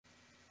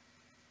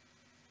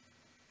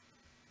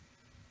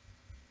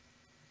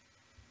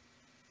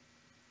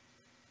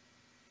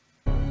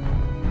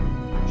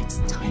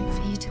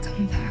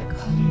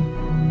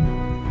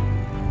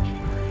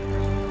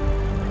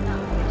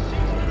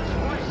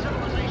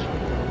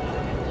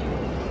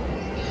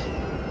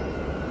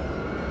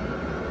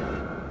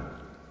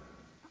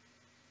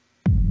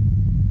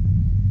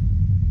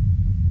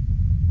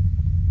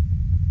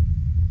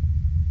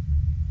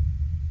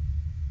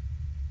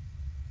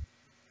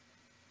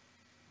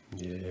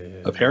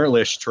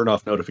Apparently, I should turn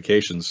off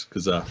notifications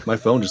because my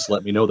phone just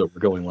let me know that we're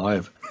going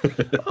live.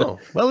 Oh,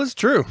 well, it's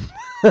true.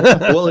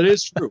 Well, it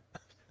is true.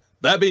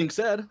 That being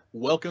said,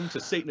 welcome to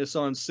Satanists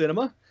on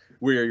Cinema.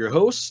 We are your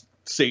hosts,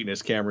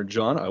 Satanist Cameron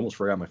John. I almost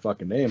forgot my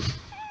fucking name.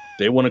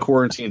 Day one of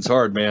quarantine's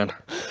hard, man.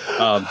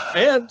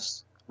 And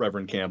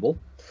Reverend Campbell.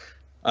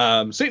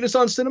 Satanists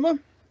on Cinema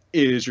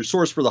is your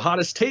source for the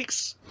hottest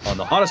takes on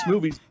the hottest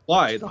movies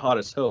by the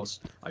hottest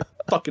host. I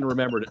fucking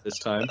remembered it this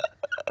time.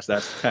 So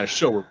that's the kind of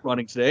show we're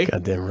running today.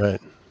 Goddamn right.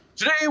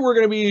 Today we're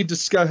going to be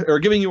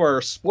giving you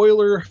our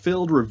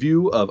spoiler-filled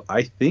review of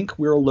I Think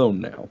We're Alone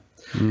Now.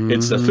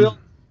 It's a film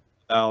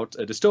about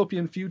a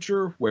dystopian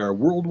future where a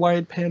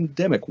worldwide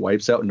pandemic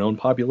wipes out known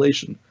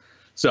population.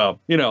 So,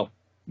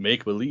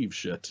 make believe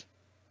shit.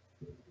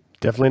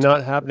 Definitely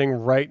not happening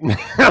right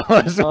now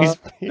as we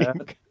speak. Not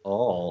at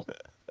all.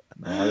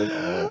 Not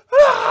at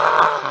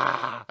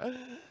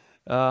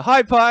all.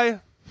 Hi,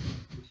 Pi.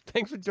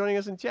 Thanks for joining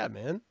us in chat,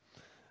 man.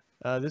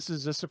 This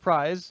is a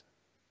surprise.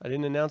 I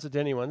didn't announce it to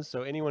anyone,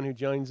 so anyone who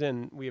joins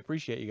in, we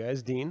appreciate you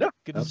guys. Dean, Yeah,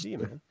 good to see you,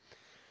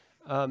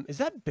 man. Is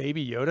that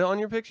Baby Yoda on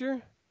your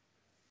picture?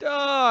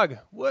 Dog,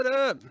 what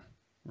up?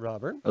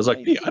 Robert? I was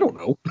like, hey, I don't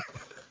know.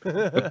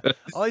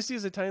 All I see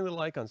is a tiny little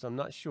icon, so I'm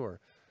not sure.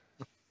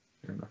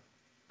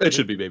 It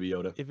should be Baby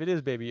Yoda. If it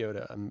is Baby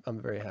Yoda,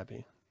 I'm very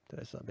happy that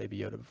I saw Baby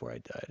Yoda before I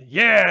died.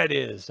 Yeah, it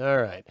is. All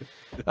right.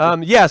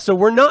 Yeah, so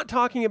we're not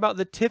talking about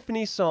the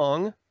Tiffany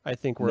song, I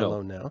Think We're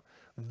Alone Now.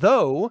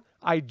 Though,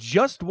 I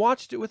just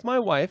watched it with my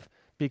wife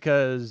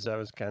because I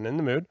was kind of in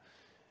the mood.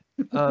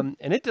 And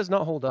it does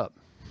not hold up.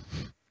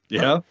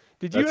 Yeah?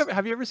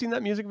 Have you ever seen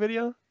that music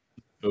video?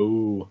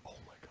 Oh. Oh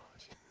my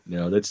gosh.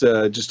 No, that's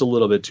just a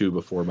little bit too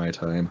before my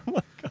time. Oh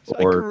my gosh,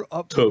 I Or grew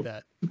up with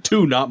that.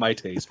 too not my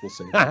taste, we'll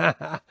say.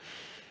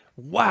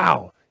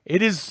 Wow.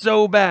 It is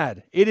so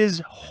bad. It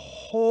is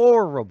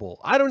horrible.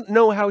 I don't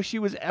know how she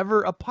was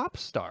ever a pop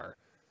star.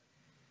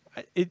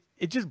 It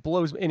just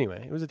blows me.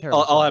 Anyway, it was a terrible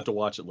I'll song. have to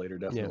watch it later,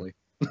 definitely.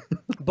 Yeah.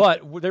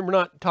 But we're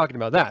not talking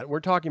about that.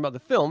 We're talking about the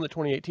film, the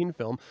 2018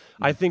 film,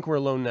 I Think We're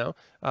Alone Now,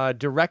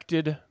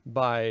 directed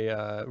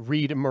by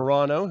Reed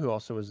Morano, who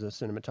also was a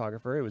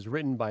cinematographer. It was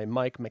written by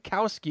Mike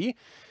Makowski.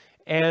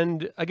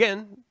 And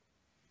again,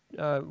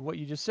 what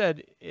you just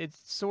said, it's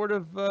sort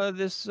of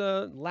this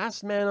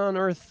Last Man on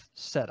Earth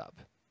setup,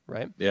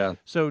 right? Yeah.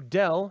 So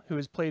Del, who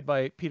is played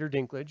by Peter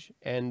Dinklage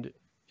and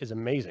is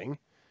amazing.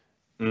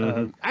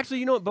 Actually,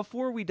 you know what?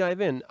 Before we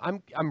dive in,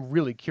 I'm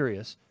really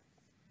curious.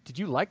 Did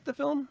you like the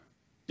film?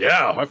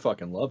 Yeah, I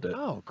fucking loved it.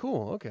 Oh,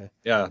 cool. Okay.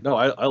 Yeah, no,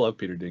 I love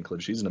Peter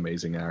Dinklage. He's an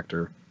amazing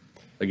actor.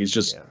 Like, he's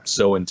just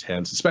so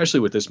intense,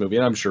 especially with this movie,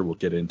 and I'm sure we'll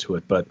get into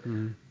it, but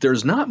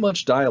there's not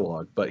much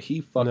dialogue, but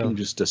he fucking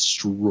just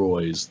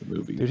destroys the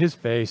movie. Dude, his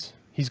face.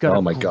 He's got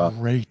a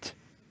great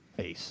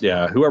face.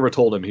 Yeah, whoever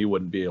told him he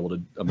wouldn't be able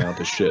to amount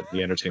to shit in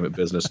the entertainment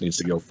business needs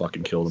to go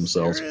fucking kill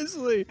themselves.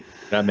 Seriously.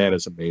 That man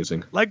is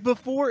amazing. Like,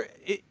 before...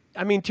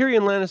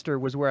 Tyrion Lannister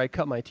was where I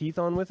cut my teeth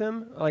on with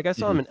him. Like, I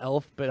saw him in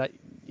Elf, but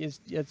it's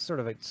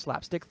sort of a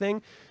slapstick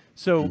thing.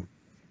 So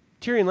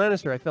Tyrion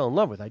Lannister I fell in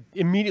love with. I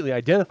immediately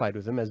identified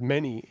with him, as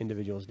many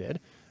individuals did.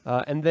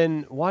 And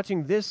then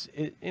watching this,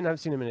 and I've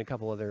seen him in a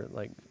couple other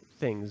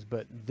things,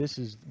 but this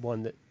is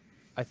one that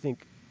I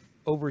think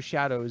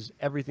overshadows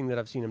everything that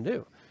I've seen him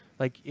do.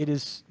 Like, it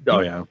is...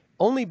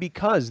 Only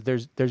because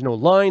there's no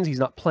lines. He's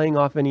not playing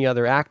off any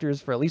other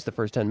actors for at least the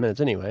first 10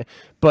 minutes anyway.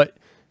 But...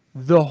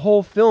 the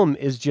whole film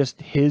is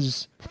just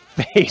his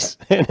face,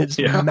 and it's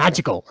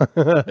magical.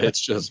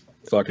 It's just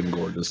fucking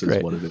gorgeous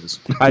is what it is.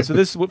 All right, so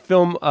this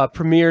film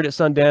premiered at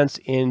Sundance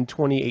in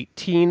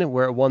 2018,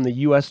 where it won the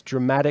U.S.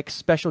 Dramatic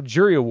Special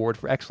Jury Award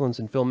for Excellence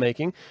in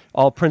Filmmaking.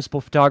 All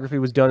principal photography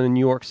was done in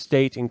New York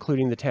State,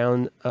 including the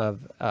town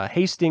of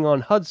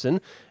Hastings-on-Hudson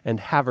and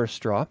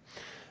Haverstraw.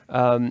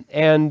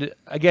 And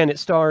again, it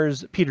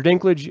stars Peter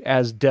Dinklage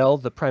as Del,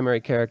 the primary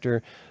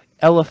character,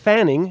 Ella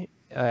Fanning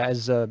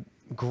as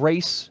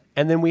Grace,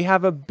 and then we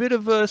have a bit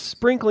of a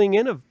sprinkling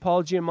in of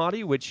Paul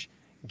Giamatti, which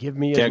give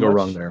me Can't as go much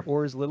wrong there.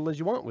 or as little as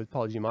you want with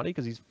Paul Giamatti,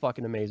 because he's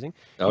fucking amazing.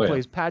 Oh, he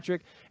plays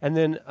Patrick, and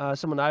then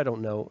someone I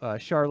don't know,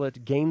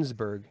 Charlotte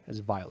Gainsbourg as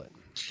Violet.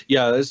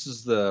 Yeah, this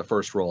is the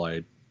first role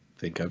I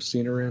think I've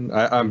seen her in.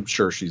 I'm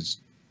sure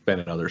she's been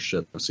in other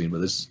shit I've seen, but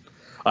this,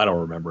 I don't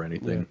remember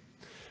anything.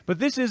 Yeah. But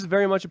this is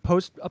very much a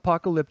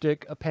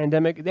post-apocalyptic, a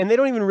pandemic, and they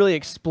don't even really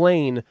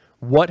explain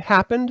what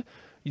happened.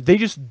 They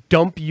just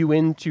dump you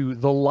into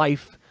the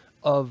life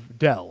of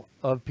Del,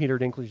 of Peter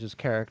Dinklage's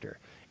character.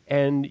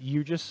 And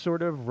you're just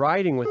sort of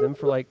riding with him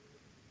for like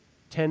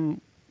 10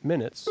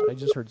 minutes. I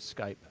just heard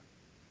Skype.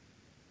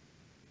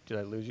 Did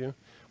I lose you?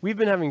 We've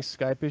been having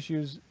Skype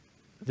issues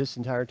this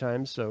entire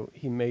time, so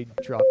he may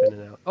drop in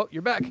and out. Oh,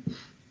 you're back.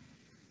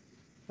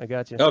 I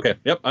got you. Okay,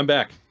 yep, I'm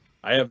back.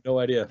 I have no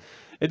idea.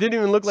 It didn't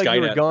even look like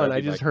you were gone.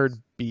 I just heard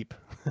beep.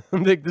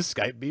 Like the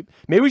Skype beep.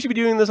 Maybe we should be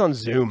doing this on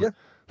Zoom. Yeah.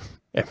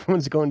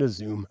 Everyone's going to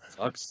Zoom.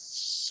 Fuck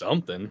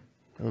something.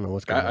 I don't know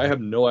what's going on. I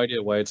have no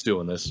idea why it's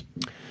doing this.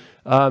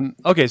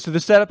 Okay, so the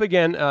setup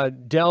again.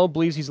 Del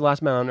believes he's the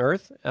last man on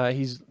Earth.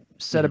 He's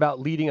set about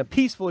leading a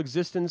peaceful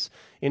existence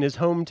in his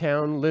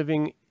hometown,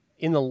 living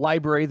in the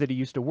library that he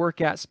used to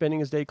work at, spending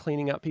his day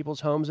cleaning out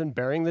people's homes and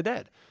burying the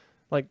dead.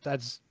 Like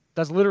that's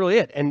literally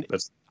it. And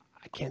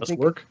I can't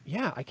think.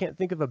 Yeah, I can't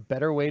think of a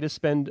better way to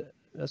spend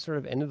a sort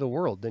of end of the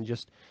world than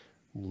just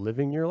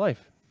living your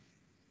life.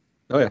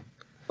 Oh yeah.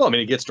 Well, I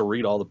mean, he gets to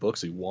read all the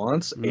books he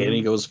wants, and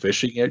he goes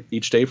fishing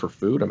each day for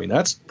food. I mean,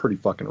 that's pretty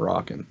fucking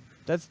rocking.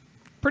 That's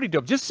pretty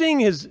dope. Just seeing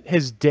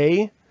his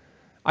day,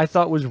 I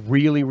thought was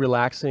really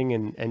relaxing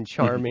and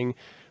charming.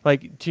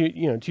 Like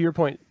to your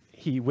point,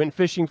 he went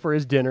fishing for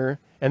his dinner,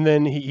 and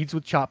then he eats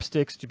with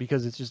chopsticks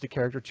because it's just a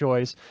character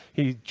choice.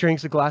 He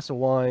drinks a glass of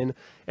wine,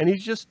 and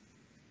he's just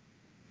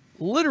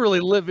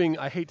literally living,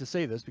 I hate to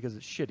say this because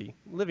it's shitty,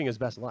 living his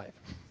best life.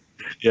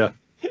 Yeah.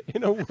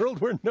 In a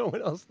world where no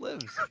one else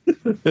lives.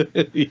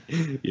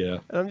 Yeah.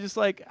 And I'm just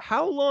like,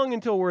 how long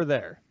until we're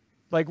there?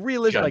 Like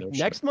realistic, like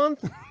next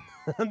month?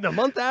 The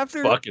month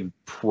after? Fucking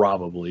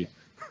probably.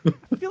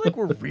 I feel like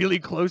we're really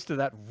close to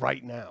that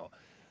right now.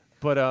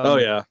 But oh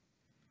yeah.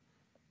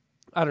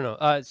 I don't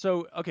know.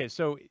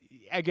 So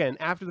again,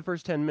 after the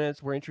first 10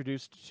 minutes, we're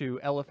introduced to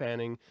Ella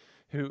Fanning,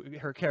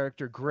 her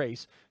character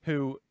Grace,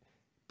 who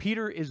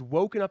Peter is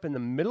woken up in the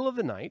middle of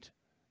the night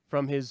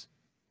from his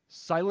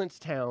silent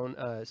town,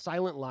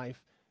 silent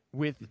life,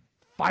 with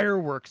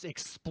fireworks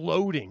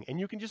exploding.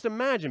 And you can just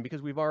imagine,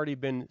 because we've already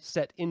been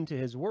set into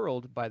his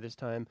world by this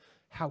time,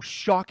 how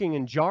shocking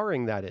and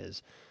jarring that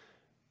is.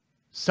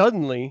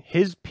 Suddenly,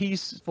 his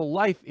peaceful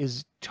life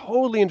is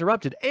totally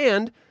interrupted,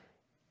 and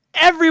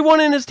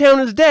everyone in his town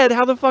is dead.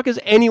 How the fuck is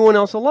anyone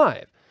else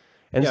alive?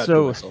 And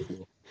so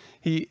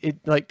it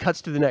like cuts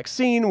to the next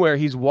scene where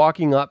he's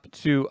walking up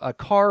to a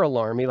car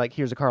alarm. He like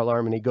hears a car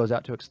alarm and he goes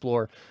out to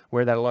explore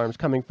where that alarm's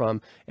coming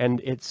from.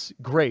 And it's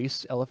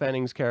Grace, Ella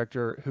Fanning's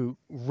character, who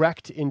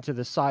wrecked into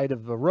the side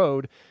of the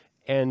road,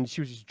 and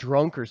she was just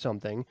drunk or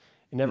something.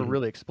 It never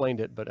really explained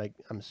it, but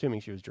I'm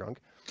assuming she was drunk.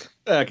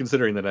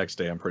 Considering the next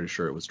day, I'm pretty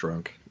sure it was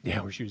drunk. Yeah,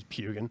 where she was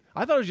puking.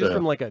 I thought it was just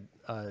from like a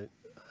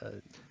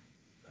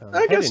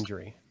head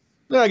injury.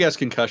 I guess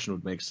concussion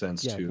would make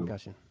sense too.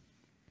 Concussion.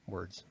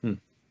 Words.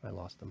 I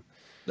lost them.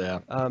 Yeah.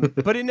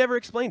 But it never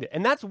explained it.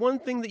 And that's one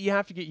thing that you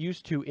have to get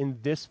used to in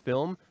this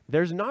film.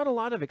 There's not a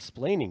lot of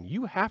explaining.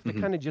 You have to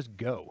kind of just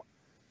go.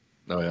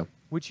 Oh, yeah.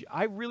 Which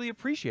I really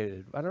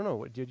appreciated. I don't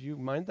know. Did you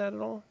mind that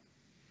at all?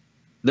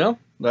 No.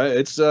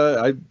 It's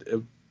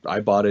I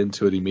bought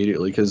into it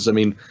immediately because, I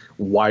mean,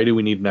 why do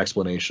we need an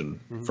explanation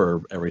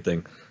for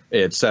everything?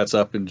 It sets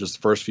up in just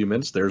the first few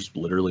minutes. There's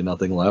literally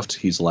nothing left.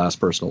 He's the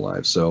last person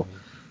alive. So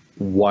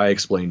why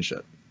explain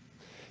shit?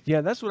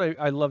 Yeah, that's what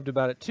I loved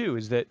about it, too,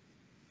 is that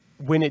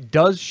when it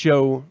does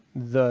show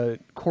the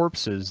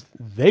corpses,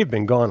 they've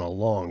been gone a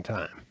long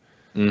time.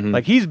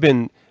 Like, he's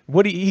been...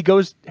 he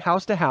goes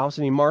house to house,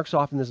 and he marks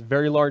off in this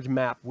very large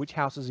map which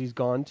houses he's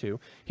gone to.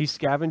 He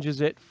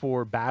scavenges it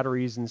for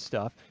batteries and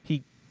stuff.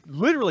 He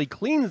literally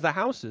cleans the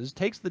houses,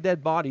 takes the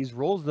dead bodies,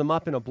 rolls them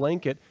up in a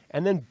blanket,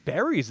 and then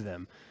buries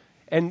them.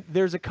 And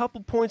there's a couple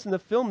points in the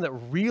film that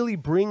really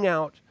bring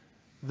out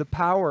the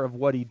power of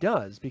what he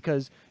does,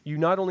 because you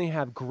not only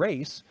have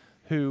Grace,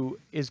 who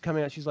is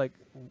coming out, she's like,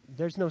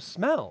 there's no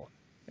smell.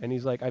 And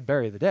he's like, I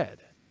bury the dead.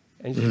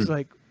 And she's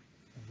like,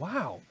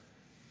 wow.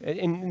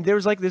 And there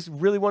was like this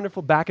really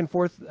wonderful back and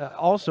forth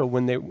also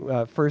when they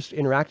first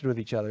interacted with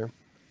each other,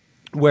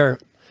 where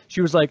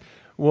she was like,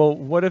 well,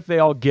 what if they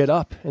all get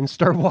up and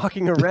start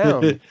walking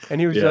around? And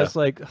he was just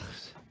like,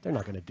 they're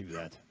not going to do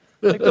that.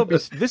 Like,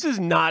 this is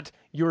not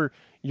your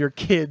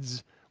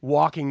kids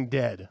Walking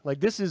Dead. Like,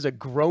 this is a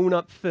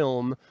grown-up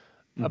film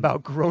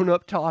about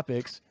grown-up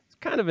topics. It's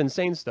kind of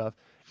insane stuff.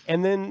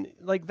 And then,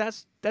 like,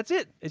 that's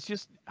it. It's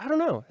just, I don't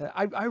know.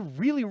 I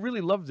really,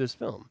 really love this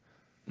film.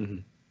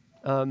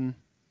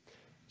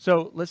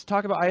 So let's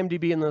talk about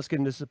IMDb, and let's get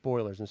into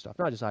spoilers and stuff.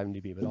 Not just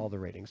IMDb, but all the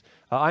ratings.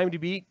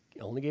 IMDb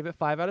only gave it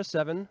 5 out of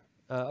 7,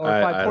 or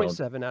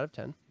 5.7 out of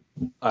 10.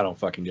 I don't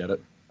fucking get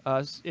it.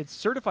 It's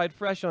certified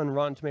fresh on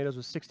Rotten Tomatoes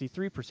with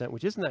 63%,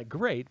 which isn't that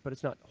great, but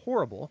it's not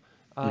horrible.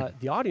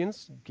 The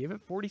audience gave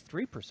it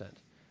 43%.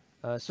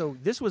 So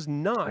this was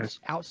not,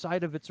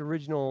 outside of its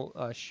original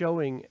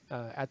showing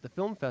at the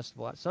film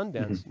festival at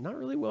Sundance, not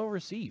really well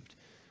received.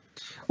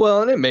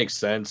 Well, and it makes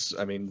sense.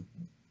 I mean,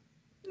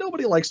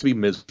 nobody likes to be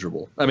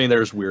miserable. I mean,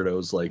 there's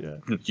weirdos like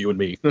you and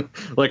me.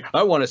 Like,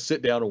 I want to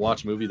sit down and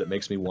watch a movie that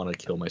makes me want to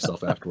kill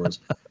myself afterwards,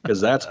 because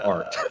that's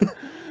art.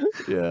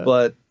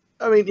 But,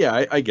 I mean,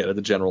 yeah, I get it.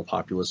 The general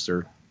populace,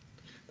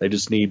 they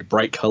just need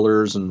bright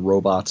colors and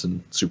robots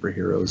and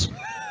superheroes.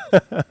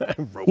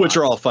 Which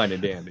are all fine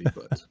and dandy,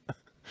 but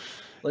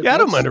like, I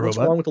don't mind a robot.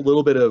 What's wrong with a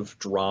little bit of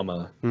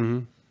drama?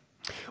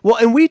 Well,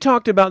 and we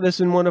talked about this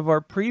in one of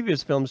our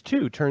previous films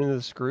too, Turning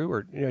the Screw,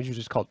 or you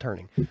just call it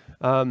Turning,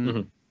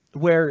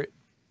 where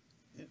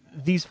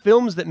these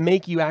films that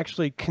make you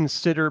actually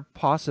consider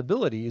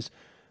possibilities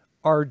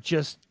are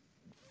just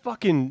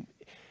fucking.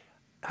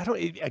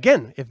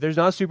 Again, if there's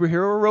not a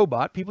superhero or a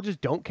robot, people just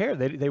don't care.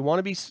 They want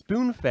to be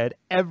spoon-fed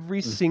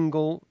every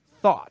single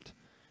thought,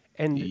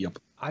 and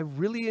I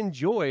really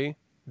enjoy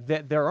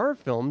that there are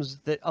films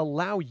that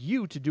allow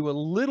you to do a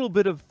little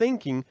bit of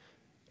thinking,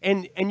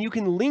 and you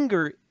can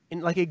linger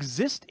and like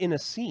exist in a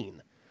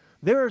scene.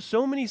 There are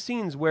so many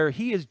scenes where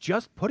he is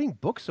just putting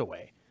books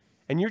away,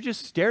 and you're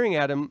just staring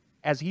at him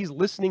as he's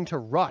listening to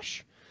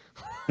Rush.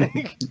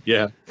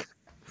 Yeah.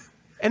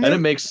 And it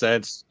makes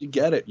sense. You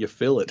get it. You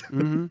feel it.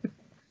 Mm-hmm.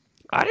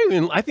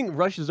 I think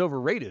Rush is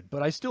overrated,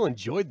 but I still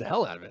enjoyed the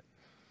hell out of it.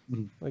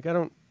 Like, I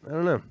don't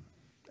know.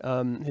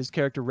 His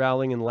character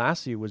Rowling in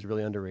Lassie was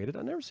really underrated.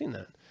 I've never seen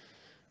that.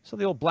 So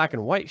the old Black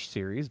and White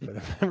series, but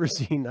I've never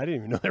seen. I didn't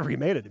even know they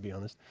remade it, to be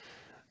honest.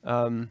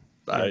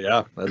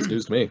 Yeah, that's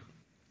news to me.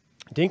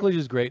 Dinklage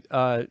is great.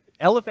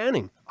 Ella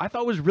Fanning, I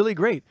thought was really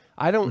great.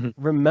 I don't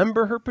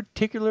remember her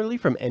particularly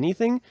from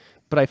anything,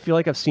 but I feel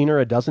like I've seen her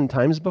a dozen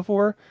times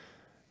before.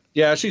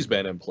 Yeah, she's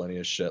been in plenty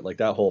of shit. Like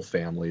that whole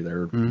family,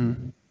 they're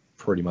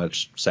pretty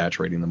much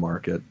saturating the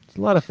market. It's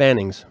a lot of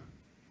Fannings.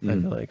 I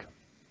feel like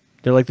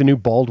they're like the new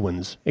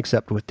Baldwins,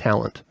 except with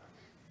talent.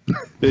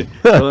 I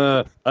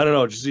don't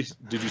know.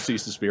 Did you see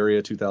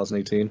Suspiria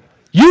 2018?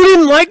 You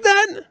didn't like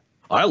that?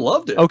 I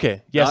loved it.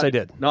 Okay, yes, I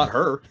did. Not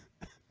her.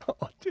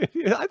 Oh,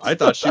 dude, I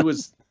thought she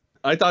was.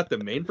 I thought the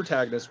main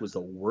protagonist was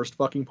the worst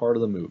fucking part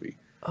of the movie.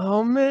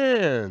 Oh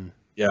man.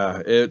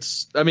 Yeah,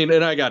 I mean,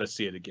 and I got to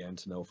see it again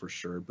to know for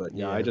sure. But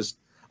yeah,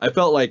 I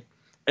felt like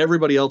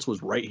everybody else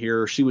was right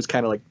here. She was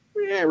kind of like,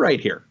 right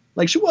here.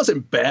 Like she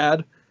wasn't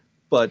bad,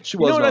 but she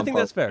wasn't. I think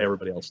that's fair.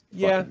 Everybody else.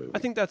 Yeah, I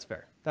think that's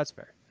fair. That's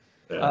fair.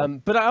 Yeah.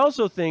 But I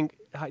also think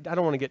I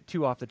don't want to get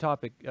too off the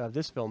topic of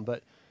this film,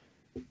 but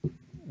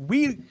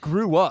we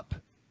grew up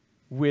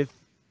with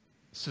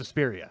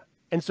Suspiria,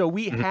 and so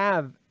we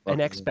have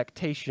an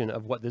expectation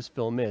of what this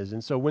film is.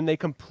 And so when they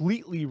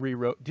completely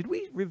rewrote, did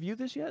we review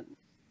this yet?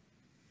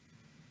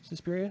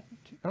 Suspiria?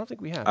 I don't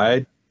think we have.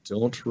 I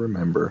don't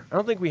remember. I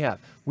don't think we have.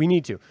 We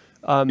need to.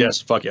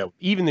 Yes, fuck yeah.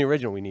 Even the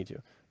original, we need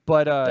to.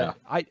 But I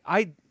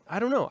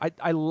don't know.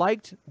 I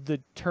liked the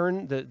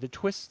turn, the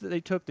twists that they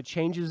took, the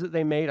changes that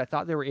they made. I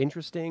thought they were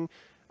interesting.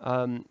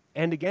 And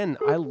again,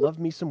 I love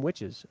me some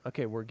witches.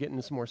 Okay, we're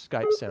getting some more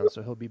Skype sound,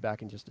 so he'll be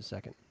back in just a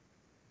second.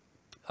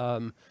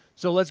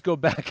 So let's go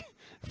back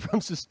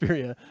from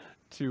Suspiria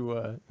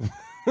to,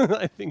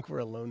 I think we're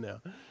alone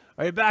now.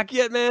 Are you back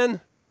yet, man?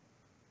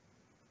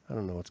 I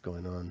don't know what's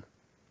going on.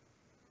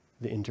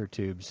 The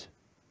intertubes.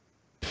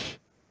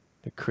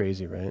 They're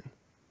crazy, right?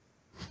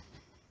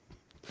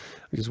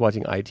 I'm just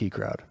watching IT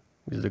Crowd,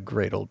 which is a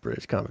great old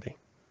British comedy.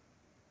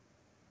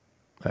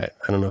 All right,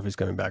 I don't know if he's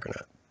coming back or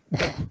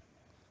not.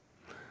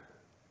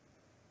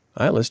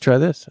 All right, let's try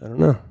this. I don't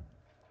know.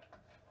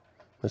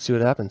 Let's see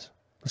what happens.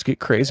 Let's get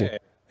crazy.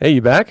 Hey,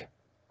 you back?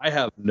 I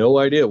have no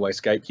idea why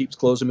Skype keeps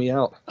closing me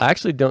out. I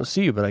actually don't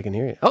see you, but I can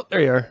hear you. Oh, there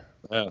you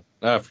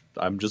are.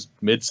 I'm just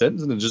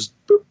mid-sentence and it just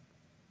boop.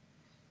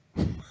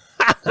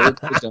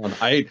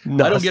 I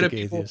don't get it.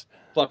 People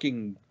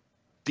fucking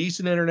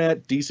decent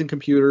internet, decent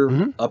computer,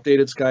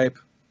 updated Skype,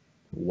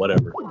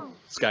 whatever.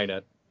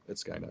 Skynet.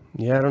 It's Skynet.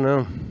 Yeah, I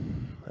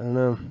don't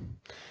know.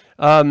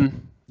 All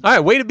right,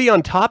 way to be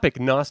on topic,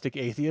 Gnostic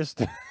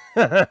atheist.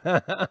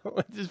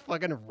 Just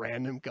fucking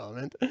random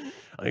comment.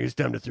 I think it's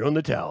time to throw in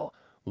the towel.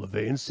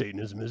 LaVeyan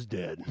Satanism is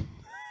dead.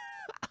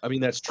 I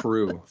mean, that's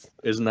true.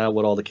 Isn't that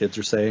what all the kids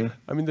are saying?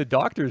 I mean, the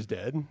doctor's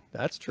dead.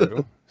 That's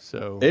true.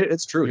 So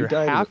it's true. You're he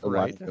died half a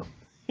right while ago.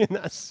 in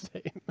that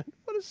statement.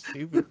 What a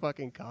stupid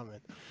fucking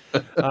comment.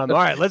 All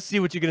right, let's see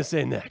what you're going to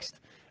say next.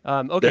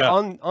 Okay,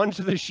 on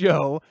to the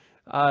show.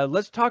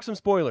 Let's talk some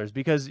spoilers,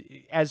 because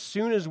as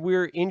soon as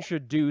we're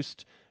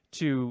introduced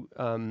to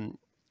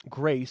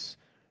Grace,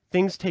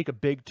 things take a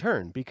big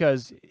turn,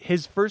 because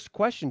his first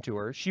question to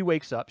her, she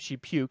wakes up, she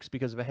pukes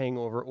because of a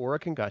hangover or a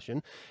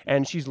concussion,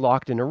 and she's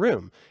locked in a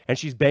room, and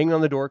she's banging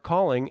on the door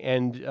calling,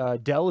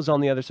 and Dell is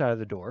on the other side of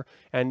the door,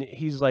 and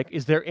he's like,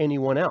 is there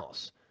anyone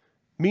else?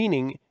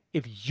 Meaning,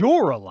 if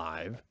you're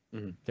alive,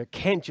 there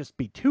can't just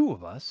be two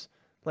of us.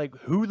 Like,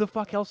 who the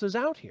fuck else is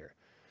out here?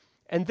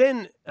 And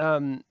then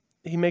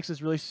he makes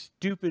this really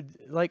stupid,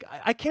 like,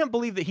 I can't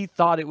believe that he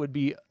thought it would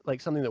be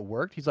like something that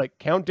worked. He's like,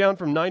 countdown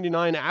from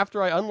 99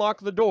 after I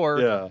unlock the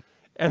door. Yeah.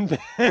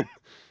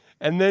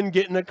 And then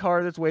get in a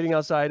car that's waiting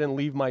outside and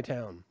leave my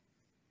town.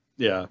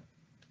 Yeah.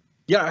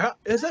 Yeah.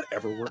 Has that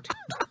ever worked?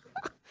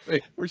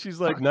 Where she's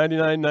like,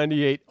 99,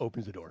 98,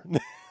 opens the door.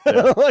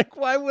 Yeah. Like,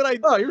 why would I?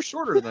 Oh, you're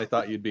shorter than I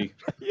thought you'd be.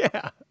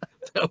 Yeah.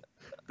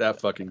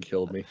 That fucking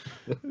killed me.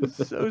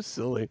 So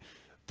silly.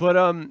 But,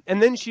 and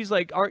then she's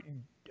like,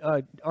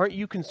 aren't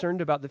you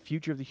concerned about the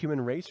future of the human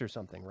race or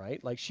something,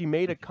 right? Like, she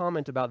made a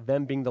comment about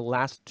them being the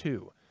last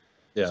two.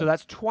 Yeah. So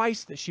that's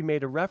twice that she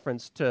made a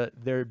reference to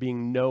there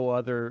being no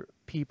other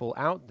people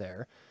out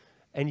there.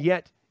 And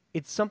yet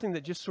it's something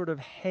that just sort of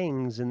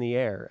hangs in the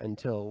air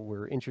until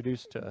we're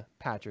introduced to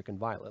Patrick and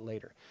Violet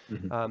later.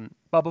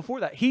 But before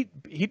that,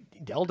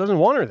 Dell doesn't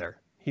want her there.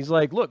 He's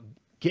like, look,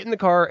 get in the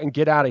car and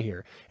get out of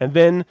here. And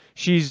then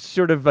she's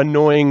sort of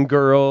annoying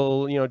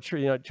girl,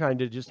 trying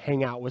to just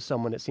hang out with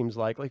someone. It seems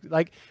like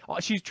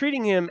she's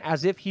treating him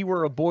as if he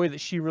were a boy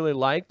that she really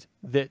liked,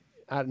 that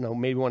I don't know,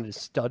 maybe wanted to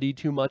study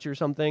too much or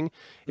something.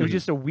 It was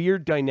just a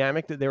weird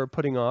dynamic that they were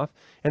putting off.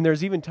 And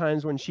there's even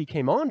times when she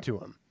came on to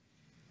him,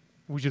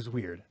 which is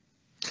weird.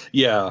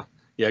 Yeah.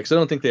 Yeah, because I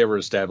don't think they ever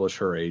established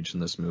her age in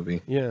this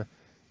movie. Yeah.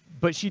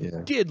 But she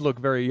did look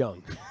very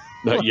young.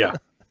 Yeah.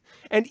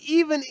 And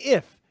even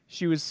if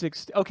she was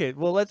 6, okay,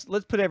 well, let's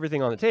put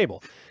everything on the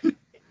table.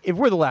 If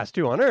we're the last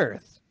two on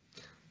Earth.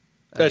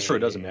 That's true. It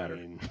doesn't matter.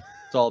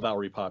 It's all about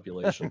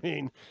repopulation. I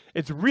mean,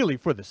 it's really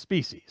for the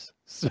species.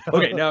 So.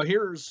 Okay, now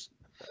here's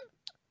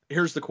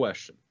the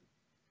question.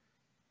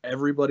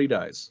 Everybody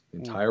dies. The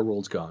entire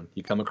world's gone.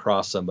 You come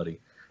across somebody,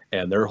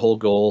 and their whole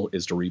goal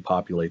is to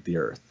repopulate the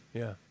Earth.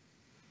 Yeah.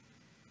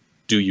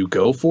 Do you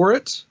go for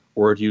it,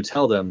 or do you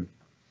tell them,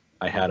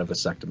 I had a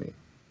vasectomy?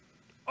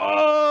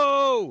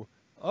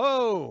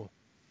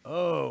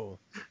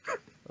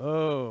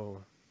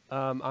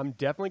 I'm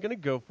definitely going to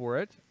go for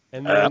it.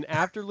 And then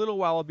after a little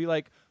while, I'll be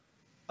like,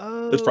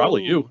 oh. It's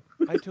probably you.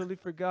 I totally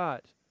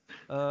forgot.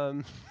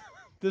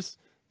 This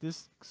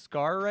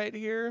scar right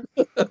here.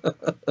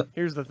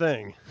 Here's the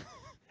thing.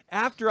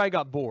 After I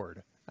got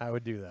bored, I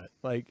would do that.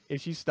 Like,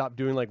 if she stopped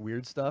doing, like,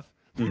 weird stuff.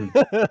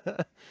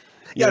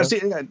 Yeah,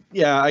 see,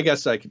 I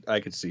guess I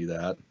could see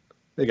that.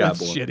 They got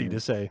That's bored. shitty to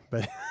say,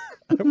 but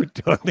I would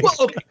totally. Well,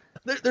 okay.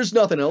 There's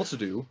nothing else to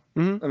do.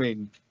 I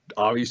mean,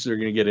 obviously, you're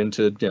going to get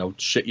into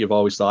shit you've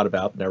always thought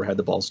about, never had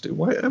the balls to do.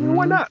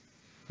 Why not?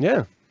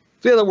 Yeah.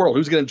 It's the other world.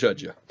 Who's going to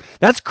judge you?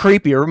 That's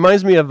creepy. It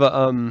reminds me of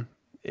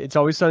It's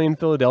Always Sunny in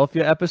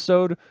Philadelphia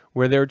episode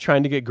where they were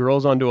trying to get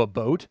girls onto a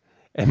boat,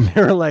 and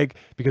they're like,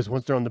 because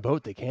once they're on the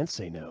boat, they can't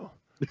say no.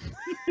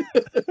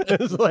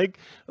 It's like,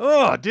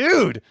 oh,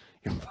 dude,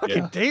 you're a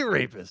fucking date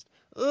rapist.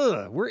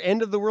 Ugh, we're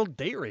end of the world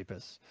date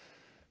rapists.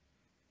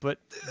 But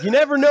you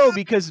never know,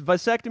 because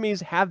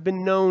vasectomies have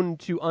been known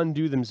to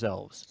undo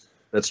themselves.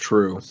 That's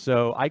true.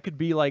 So I could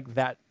be like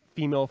that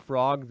female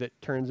frog that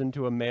turns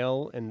into a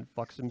male and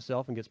fucks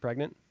himself and gets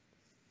pregnant.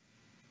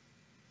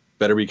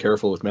 Better be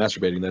careful with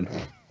masturbating then.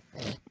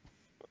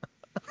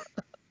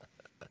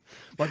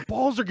 My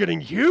balls are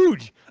getting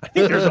huge. I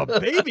think there's a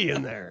baby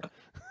in there.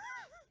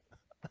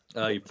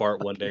 You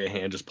fart one day, a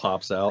hand just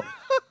pops out.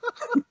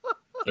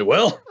 Like,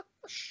 well,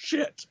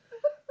 shit.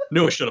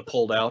 Knew I should have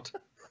pulled out.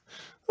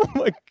 Oh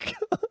my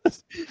god!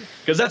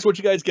 Because that's what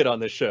you guys get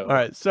on this show. All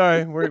right,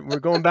 sorry, we're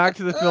going back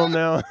to the film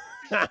now.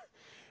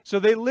 So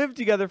they live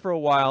together for a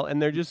while, and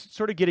they're just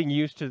sort of getting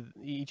used to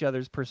each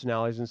other's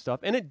personalities and stuff.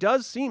 And it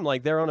does seem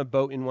like they're on a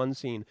boat in one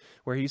scene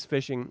where he's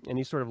fishing, and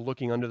he's sort of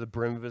looking under the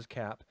brim of his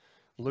cap,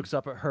 looks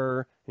up at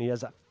her, and he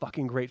has that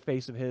fucking great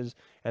face of his,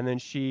 and then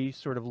she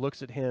sort of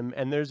looks at him,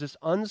 and there's this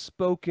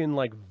unspoken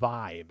like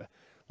vibe,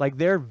 like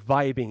they're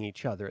vibing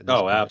each other at this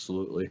point.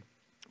 Absolutely.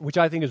 Which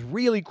I think is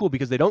really cool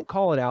because they don't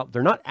call it out.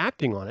 They're not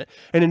acting on it.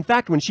 And in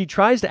fact, when she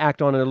tries to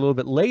act on it a little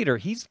bit later,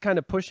 he's kind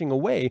of pushing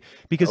away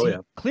because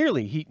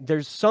clearly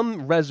there's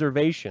some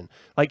reservation.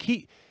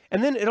 And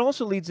then it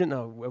also leads in,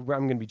 I'm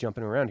going to be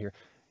jumping around here.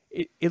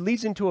 It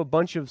leads into a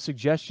bunch of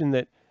suggestion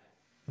that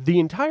the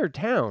entire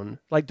town,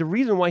 like the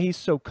reason why he's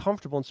so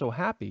comfortable and so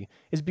happy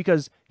is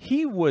because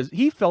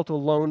he felt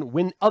alone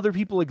when other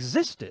people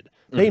existed.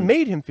 They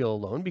made him feel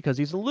alone because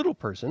he's a little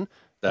person.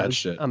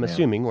 I'm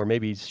assuming, or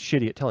maybe he's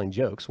shitty at telling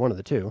jokes. One of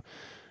the two.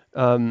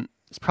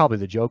 It's probably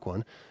the joke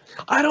one.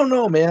 I don't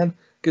know, man,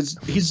 because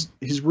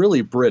he's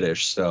really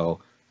British,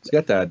 so he's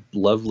got that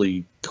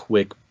lovely,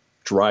 quick,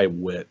 dry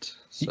wit.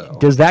 So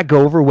does that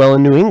go over well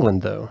in New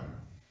England, though?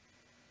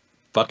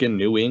 Fucking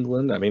New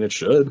England. I mean, it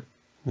should.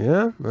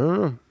 Yeah, I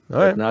don't know. All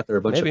right. Not they're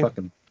a bunch of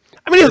fucking.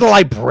 I mean, he's a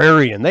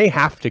librarian. They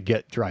have to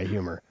get dry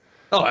humor.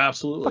 Oh,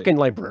 absolutely. Fucking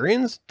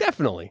librarians,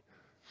 definitely.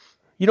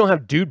 You don't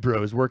have dude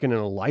bros working in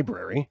a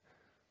library.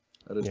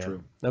 That is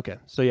true. Okay,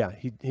 so yeah,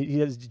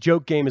 his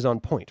joke game is on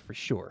point for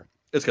sure.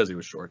 It's because he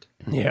was short.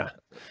 Yeah,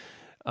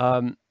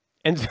 and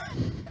it's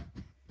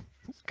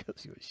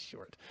because he was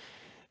short.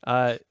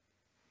 And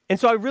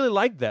so I really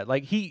liked that.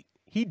 Like he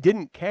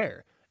didn't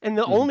care, and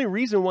the only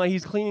reason why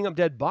he's cleaning up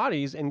dead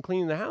bodies and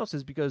cleaning the house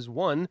is because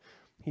one,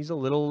 he's a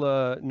little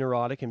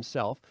neurotic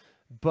himself,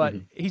 but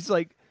he's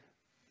like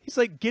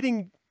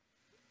getting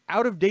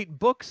out of date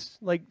books,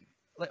 like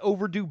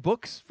overdue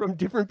books from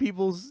different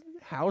people's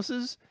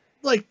houses.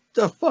 Like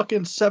the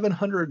fucking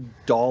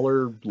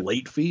 $700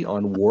 late fee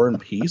on War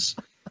and Peace.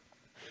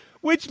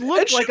 Which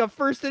looked like a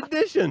first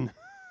edition.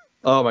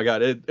 Oh my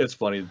God. It's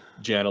funny.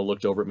 Jana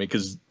looked over at me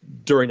because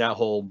during that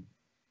whole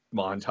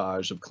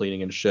montage of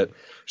cleaning and shit,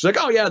 she's like,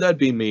 oh yeah, that'd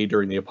be me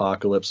during the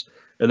apocalypse.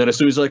 And then as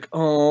soon as he's like,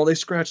 oh, they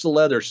scratched the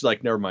leather, she's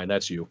like, never mind,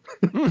 that's you.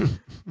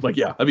 Like,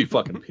 yeah, I'd be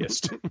fucking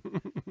pissed.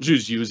 She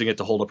was using it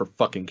to hold up her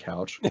fucking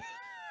couch.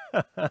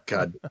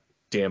 God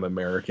damn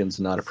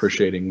Americans not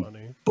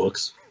appreciating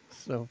books.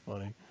 So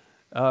funny.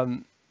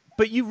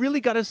 But you really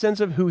got a sense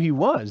of who he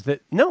was.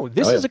 That no,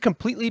 this is a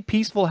completely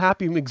peaceful,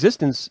 happy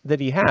existence that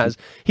he has.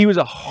 He was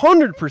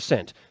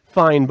 100%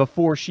 fine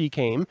before she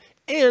came,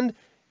 and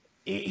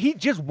he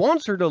just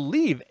wants her to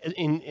leave.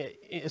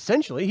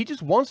 Essentially, he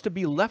just wants to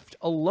be left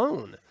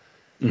alone.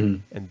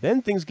 And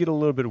then things get a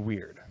little bit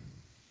weird.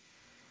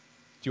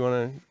 Do you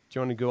want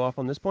to go off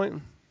on this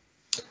point?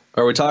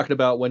 Are we talking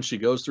about when she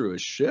goes through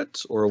his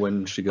shit or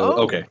when she goes?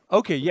 Oh, Okay.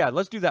 Okay, yeah,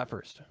 let's do that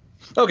first.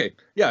 Okay.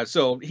 Yeah.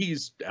 So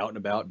he's out and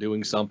about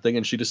doing something,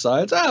 and she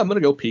decides, I'm going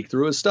to go peek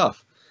through his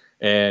stuff,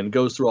 and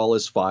goes through all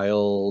his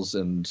files.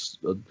 And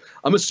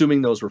I'm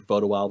assuming those were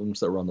photo albums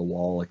that were on the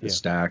wall, like the Yeah.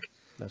 stack.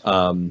 That's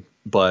right.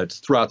 But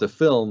throughout the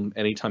film,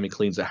 anytime he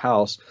cleans a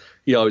house,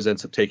 he always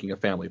ends up taking a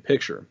family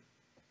picture.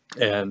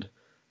 And,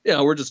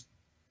 we're just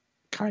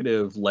kind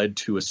of led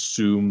to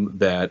assume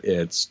that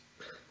it's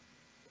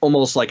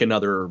almost like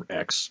another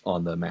X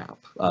on the map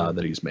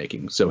that he's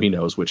making. So he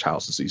knows which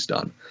houses he's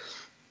done.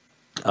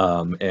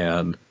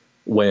 And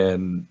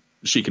when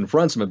she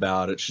confronts him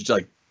about it, she's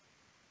like,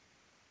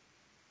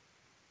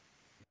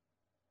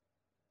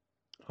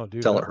 Oh,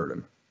 dude. tell it hurt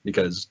him,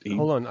 because he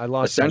Hold on, I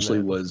lost you on essentially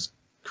that. was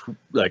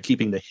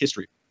keeping the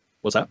history.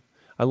 What's that?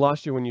 I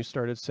lost you when you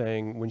started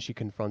saying when she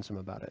confronts him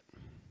about it.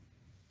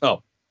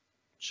 Oh,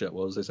 shit.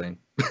 What was I saying?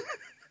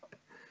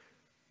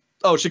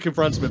 Oh, she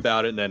confronts him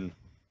about it, and then,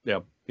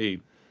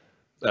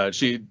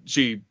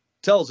 she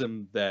tells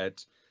him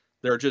that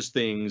there are just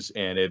things,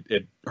 and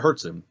it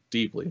hurts him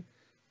deeply.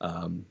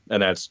 And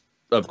that's,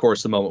 of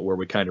course, the moment where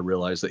we kind of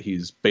realize that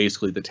he's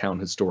basically the town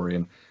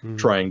historian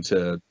trying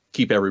to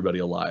keep everybody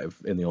alive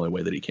in the only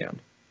way that he can.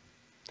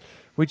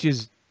 Which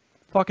is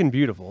fucking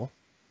beautiful.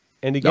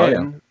 And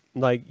again,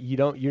 like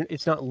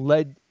it's not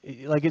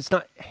it's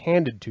not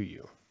handed to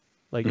you.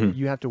 Like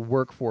you have to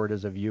work for it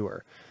as a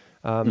viewer.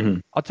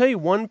 I'll tell you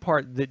one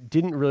part that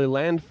didn't really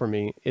land for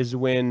me is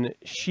when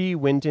she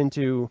went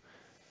into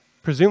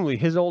presumably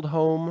his old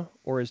home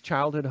or his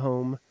childhood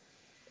home,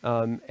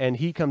 and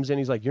he comes in,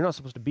 he's like, you're not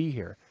supposed to be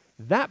here.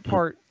 That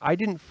part I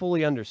didn't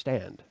fully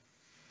understand.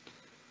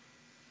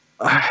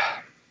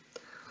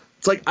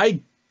 It's like,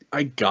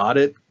 I got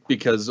it,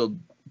 because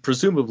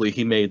presumably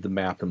he made the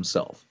map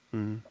himself,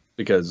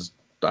 because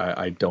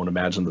I don't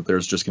imagine that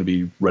there's just going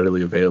to be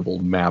readily available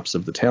maps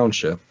of the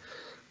township.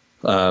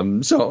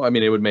 So, I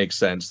mean, it would make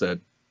sense that,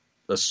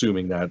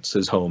 assuming that's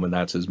his home and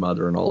that's his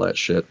mother and all that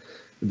shit,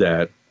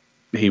 that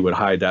he would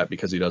hide that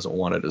because he doesn't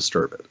want to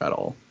disturb it at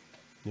all.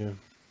 Yeah.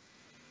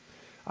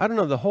 I don't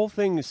know. The whole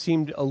thing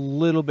seemed a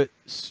little bit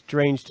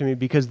strange to me,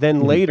 because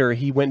then later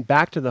he went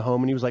back to the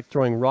home and he was like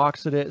throwing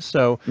rocks at it.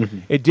 So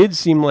it did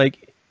seem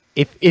like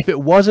if it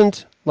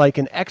wasn't like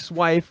an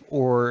ex-wife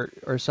or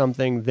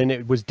something, then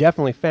it was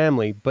definitely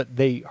family, but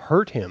they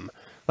hurt him.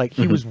 Like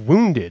he was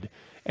wounded.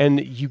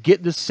 And you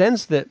get the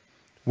sense that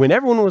when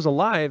everyone was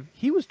alive,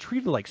 he was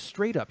treated like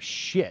straight up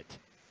shit.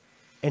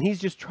 And he's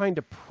just trying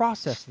to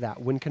process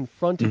that when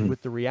confronted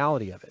with the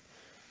reality of it.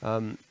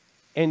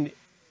 And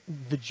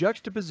the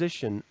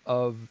juxtaposition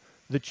of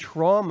the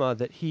trauma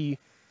that he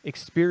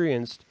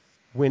experienced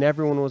when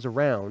everyone was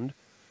around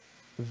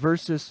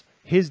versus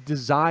his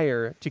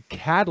desire to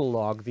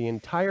catalog the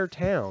entire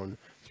town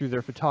through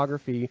their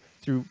photography,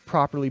 through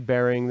properly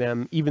burying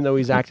them, even though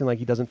he's acting like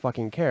he doesn't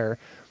fucking care.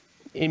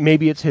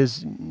 Maybe it's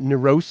his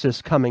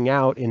neurosis coming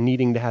out and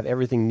needing to have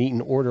everything neat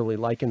and orderly,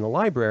 like in the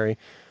library.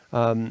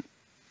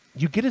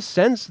 You get a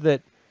sense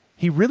that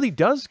he really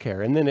does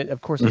care. And then it,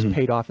 of course, is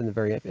paid off in the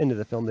very end of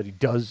the film that he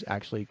does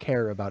actually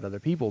care about other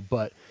people.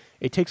 But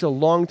it takes a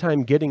long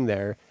time getting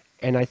there.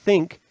 And I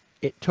think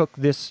it took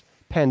this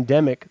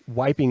pandemic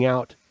wiping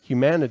out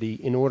humanity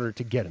in order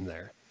to get him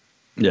there.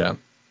 Yeah.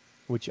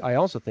 Which I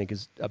also think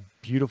is a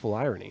beautiful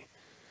irony.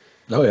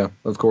 Oh, yeah,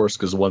 of course,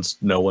 because once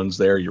no one's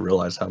there, you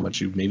realize how much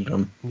you've needed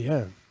them.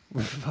 Yeah,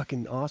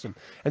 fucking awesome.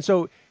 And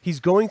so he's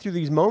going through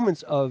these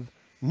moments of,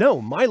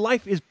 no, my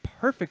life is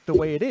perfect the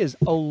way it is,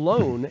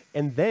 alone.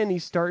 And then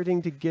he's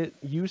starting to get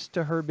used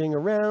to her being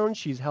around.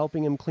 She's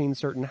helping him clean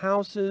certain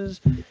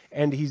houses,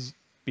 and he's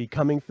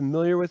becoming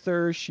familiar with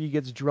her. She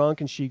gets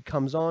drunk and she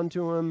comes on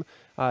to him.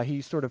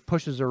 He sort of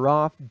pushes her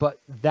off, but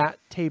that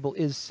table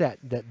is set,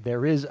 that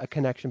there is a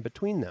connection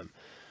between them.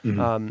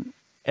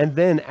 And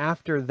then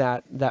after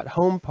that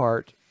home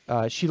part,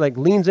 she like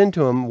leans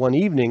into him one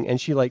evening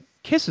and she like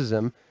kisses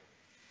him,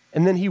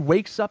 and then he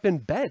wakes up in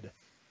bed.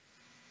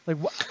 Like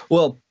what?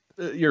 Well,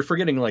 you're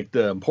forgetting like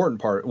the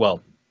important part.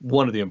 Well,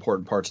 one of the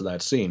important parts of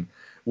that scene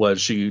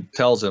was she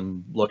tells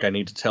him, "Look, I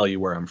need to tell you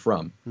where I'm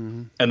from."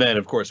 And then,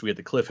 of course, we had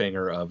the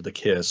cliffhanger of the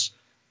kiss,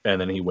 and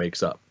then he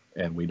wakes up,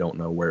 and we don't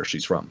know where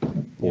she's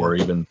from, or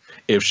even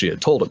if she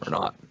had told him or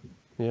not.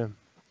 Yeah.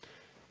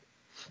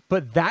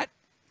 But that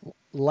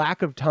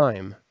lack of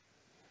time,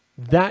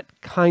 that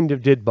kind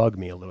of did bug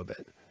me a little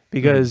bit,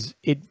 because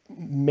it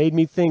made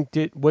me think,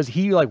 was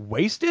he like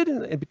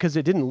wasted? Because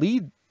it didn't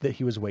lead that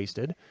he was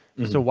wasted.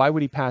 So why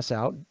would he pass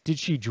out? Did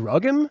she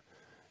drug him?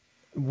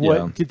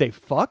 What did they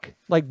fuck?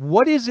 Like,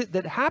 what is it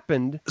that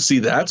happened? See,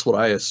 that's what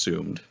I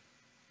assumed.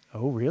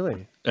 Oh,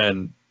 really?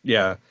 And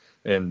yeah,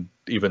 and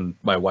even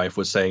my wife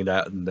was saying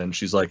that, and then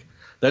she's like,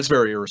 that's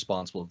very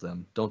irresponsible of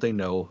them. Don't they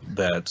know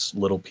that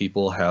little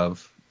people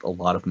have a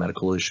lot of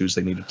medical issues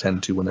they need to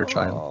tend to when they're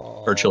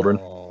child or children?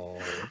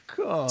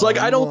 It's like,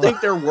 I don't think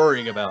they're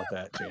worrying about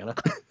that, Jana.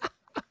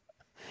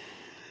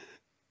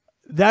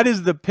 that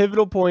is the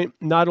pivotal point,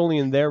 not only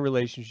in their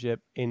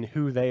relationship, in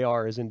who they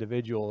are as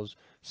individuals,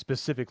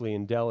 specifically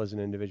in Dell as an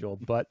individual,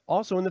 but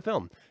also in the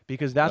film,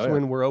 because that's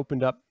when we're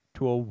opened up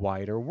to a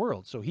wider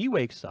world. So he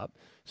wakes up,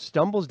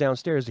 stumbles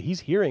downstairs,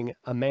 he's hearing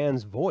a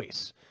man's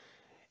voice.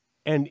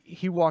 And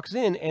he walks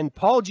in, and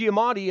Paul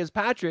Giamatti as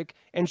Patrick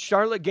and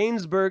Charlotte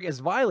Gainsbourg as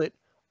Violet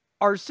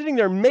are sitting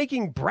there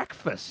making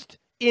breakfast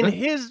in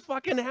his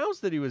fucking house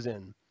that he was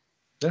in.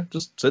 Yeah,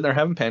 just sitting there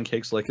having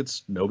pancakes like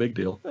it's no big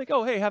deal. Like,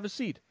 oh, hey, have a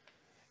seat.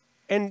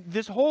 And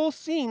this whole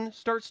scene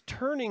starts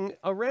turning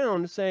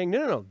around saying,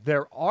 no,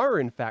 there are,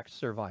 in fact,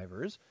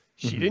 survivors.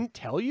 She didn't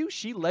tell you.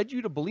 She led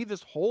you to believe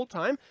this whole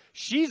time.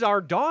 She's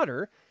our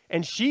daughter,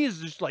 and she is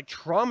just, like,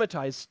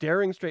 traumatized,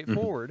 staring straight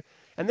forward.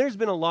 And there's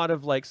been a lot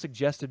of, like,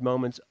 suggested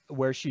moments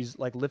where she's,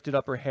 like, lifted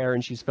up her hair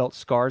and she's felt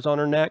scars on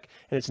her neck,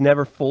 and it's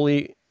never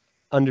fully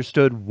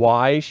understood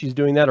why she's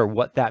doing that or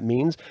what that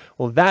means.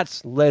 Well,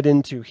 that's led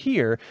into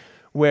here,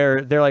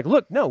 where they're like,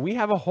 look, no, we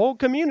have a whole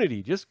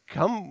community. Just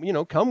come,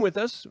 come with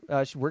us.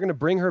 We're going to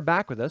bring her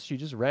back with us. She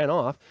just ran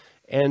off.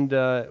 And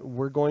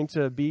we're going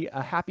to be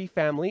a happy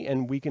family,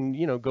 and we can,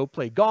 go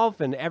play golf,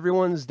 and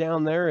everyone's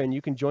down there, and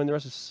you can join the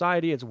rest of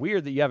society. It's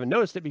weird that you haven't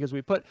noticed it because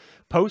we put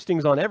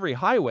postings on every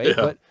highway,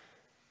 but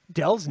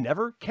Dell's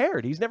never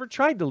cared. He's never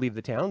tried to leave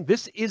the town.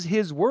 This is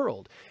his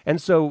world. And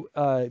so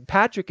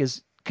Patrick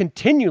is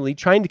continually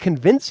trying to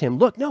convince him,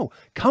 look, no,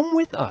 come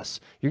with us.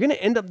 You're going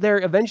to end up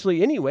there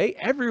eventually anyway.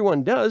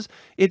 Everyone does.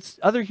 It's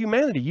other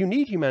humanity. You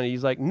need humanity.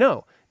 He's like,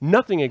 no,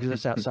 nothing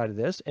exists outside of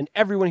this, and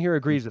everyone here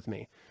agrees with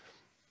me.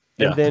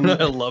 And then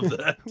I love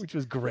that. Which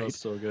was great. That was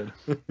so good.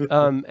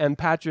 And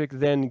Patrick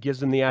then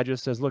gives him the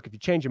address, says, look, if you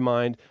change your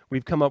mind,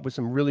 we've come up with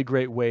some really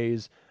great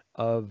ways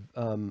of,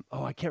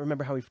 I can't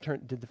remember how he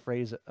did the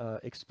phrase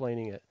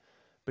explaining it.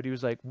 But he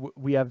was like,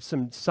 we have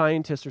some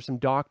scientists or some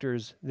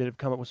doctors that have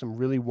come up with some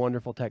really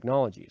wonderful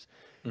technologies.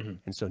 And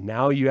so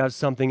now you have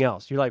something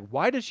else. You're like,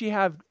 why does she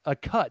have a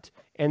cut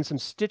and some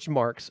stitch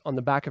marks on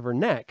the back of her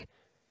neck?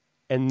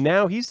 And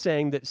now he's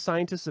saying that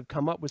scientists have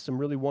come up with some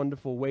really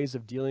wonderful ways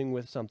of dealing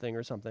with something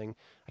or something.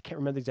 I can't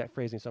remember the exact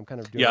phrasing, so I'm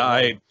kind of doing it.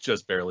 I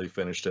just barely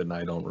finished it, and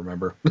I don't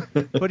remember.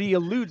 But he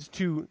alludes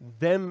to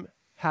them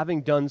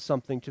having done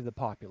something to the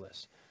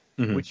populace,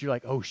 which you're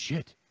like, oh,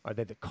 shit. Are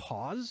they the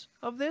cause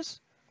of this?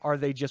 Are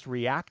they just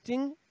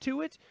reacting to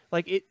it?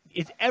 Like,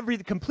 it's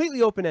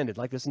completely open-ended,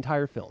 like this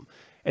entire film.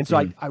 And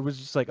so I was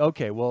just like,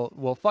 okay,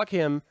 well, fuck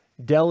him.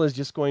 Dell is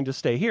just going to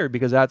stay here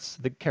because that's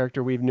the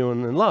character we've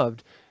known and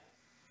loved.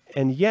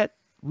 And yet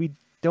we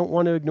don't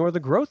want to ignore the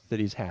growth that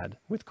he's had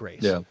with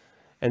Grace. Yeah.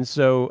 And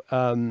so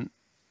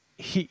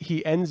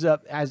he ends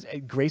up, as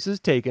Grace is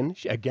taken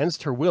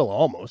against her will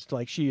almost,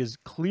 like she is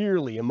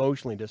clearly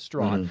emotionally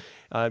distraught.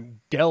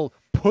 Dell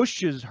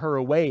pushes her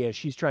away as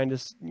she's trying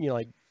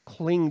to,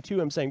 cling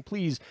to him, saying,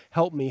 please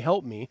help me,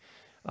 help me.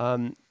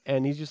 And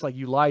he's just like,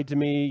 you lied to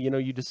me,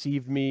 you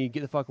deceived me,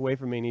 get the fuck away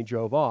from me. And he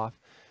drove off.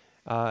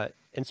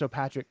 And so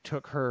Patrick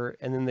took her,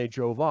 and then they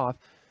drove off.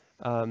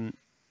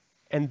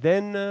 And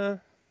then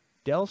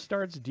Dell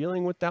starts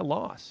dealing with that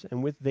loss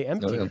and with the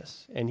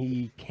emptiness, and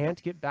he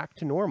can't get back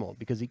to normal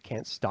because he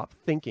can't stop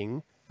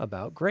thinking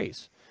about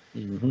Grace.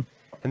 And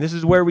this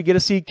is where we get to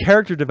see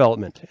character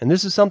development, and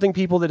this is something,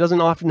 people, that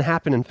doesn't often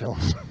happen in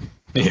films.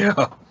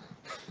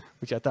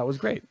 Which I thought was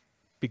great,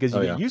 because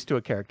you get used to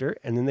a character,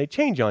 and then they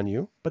change on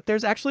you, but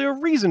there's actually a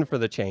reason for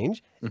the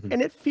change,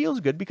 and it feels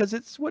good because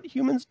it's what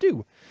humans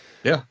do.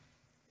 Yeah,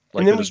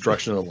 like the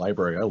destruction of the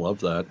library. I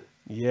love that.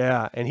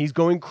 Yeah, and he's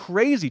going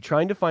crazy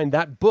trying to find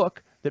that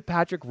book that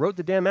Patrick wrote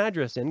the damn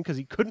address in because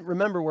he couldn't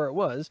remember where it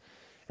was.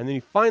 And then he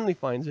finally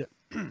finds it,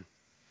 and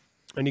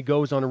he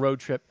goes on a road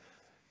trip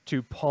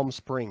to Palm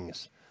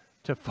Springs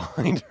to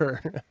find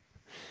her,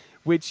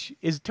 which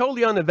is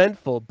totally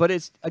uneventful. But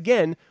it's,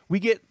 again, we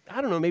get,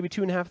 I don't know, maybe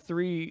 2.5,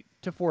 3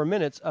 to 4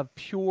 minutes of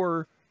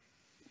pure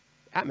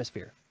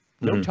atmosphere.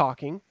 No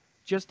talking,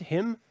 just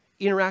him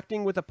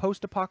interacting with a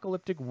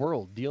post-apocalyptic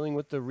world, dealing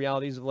with the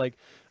realities of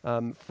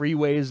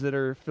freeways that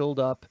are filled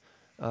up,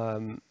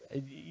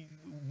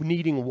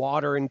 needing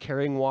water and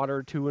carrying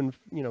water to and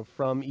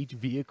from each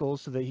vehicle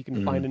so that he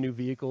can find a new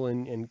vehicle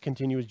and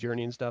continue his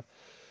journey and stuff.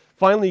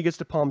 Finally, he gets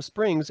to Palm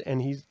Springs,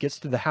 and he gets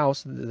to the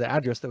house, the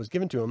address that was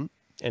given to him,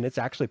 and it's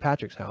actually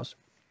Patrick's house.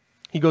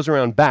 He goes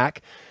around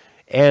back,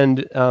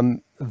 and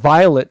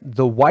Violet,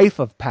 the wife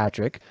of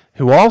Patrick,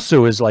 who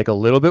also is like a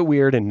little bit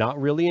weird and not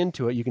really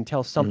into it, you can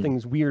tell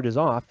something's weird is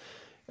off,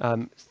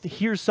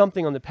 hears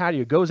something on the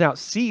patio, goes out,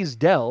 sees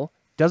Dell,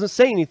 doesn't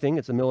say anything,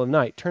 it's the middle of the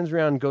night, turns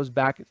around and goes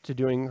back to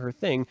doing her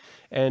thing,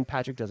 and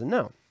Patrick doesn't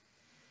know.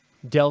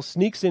 Dell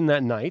sneaks in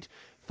that night,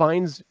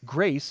 finds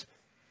Grace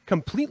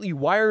completely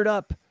wired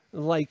up,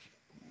 like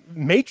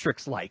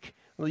Matrix-like,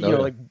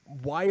 like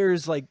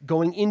wires like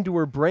going into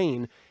her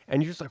brain,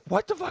 and you're just like,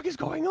 what the fuck is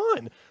going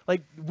on?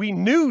 Like, we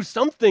knew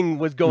something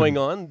was going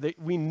on. That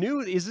we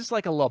knew, is this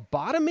like a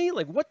lobotomy?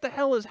 Like, what the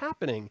hell is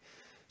happening?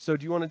 So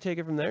do you want to take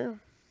it from there?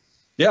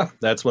 Yeah,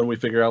 that's when we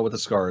figure out what the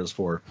scar is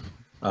for.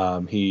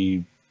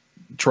 He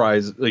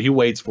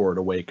waits for her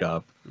to wake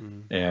up,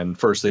 and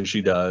first thing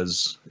she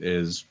does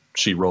is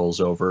she rolls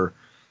over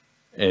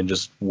and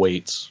just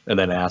waits and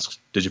then asks,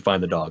 "Did you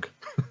find the dog?"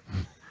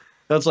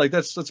 That's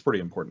a pretty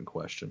important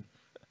question.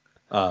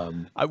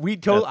 I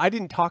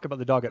didn't talk about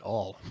the dog at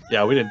all.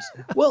 Yeah, we didn't.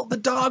 Well, the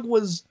dog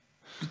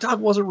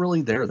wasn't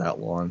really there that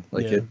long.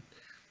 Like Yeah.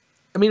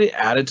 it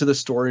added to the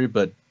story,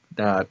 but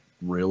not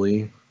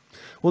really.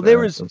 Well, there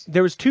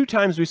was 2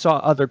 times we saw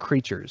other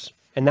creatures,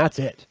 and that's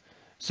it.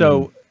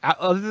 So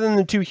other than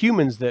the 2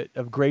 humans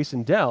of Grace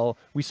and Dell,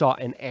 we saw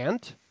an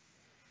ant,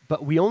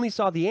 but we only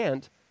saw the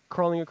ant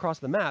crawling across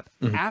the map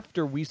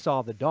after we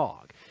saw the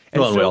dog.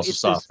 And Well, so we also it's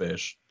saw this-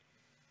 fish.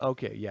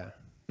 Okay, yeah,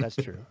 that's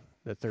true.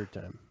 The 3rd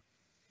time.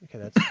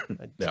 Okay,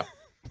 Yeah.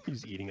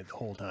 He's eating it the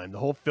whole time. The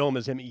whole film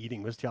is him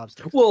eating with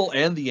chopsticks. Well,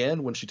 and the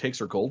end when she takes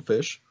her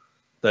goldfish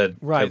that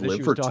Right, have that she lived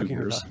was for 2 talking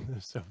years. about. It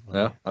was so funny.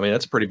 Yeah, I mean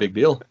that's a pretty big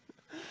deal.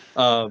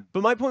 But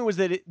my point was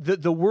that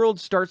the world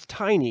starts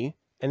tiny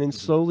and then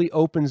slowly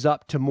opens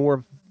up to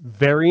more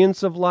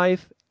variants of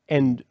life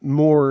and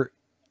more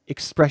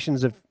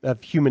expressions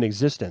of human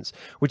existence,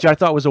 which I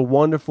thought was a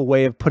wonderful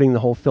way of putting the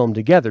whole film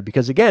together.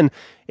 Because again,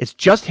 it's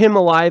just him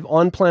alive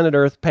on planet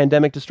Earth,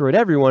 pandemic destroyed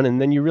everyone,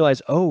 and then you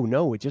realize, oh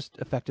no, it just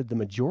affected the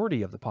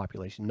majority of the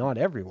population, not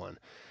everyone.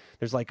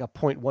 There's like a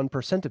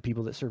 0.1% of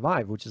people that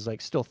survive, which is like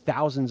still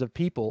thousands of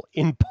people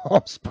in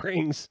Palm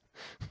Springs.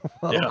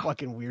 Yeah.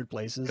 Fucking weird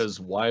places.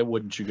 Because why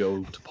wouldn't you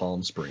go to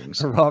Palm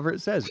Springs?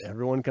 Robert says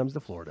everyone comes to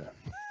Florida.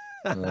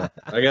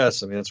 I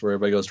guess. I mean, that's where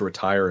everybody goes to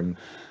retire and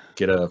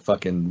get a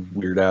fucking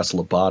weird ass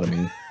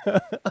lobotomy.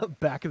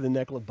 Back of the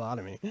neck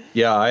lobotomy.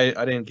 Yeah, I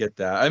didn't get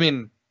that. I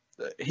mean,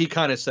 he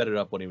kind of set it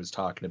up when he was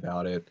talking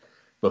about it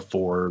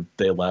before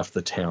they left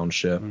the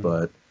township,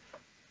 but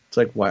it's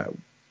like,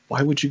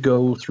 why would you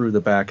go through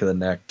the back of the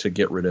neck to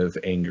get rid of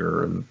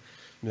anger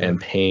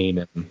and pain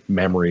and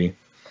memory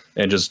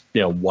and just,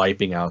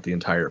 wiping out the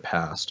entire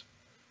past?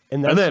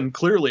 And then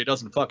clearly it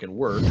doesn't fucking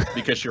work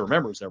because she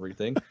remembers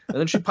everything. And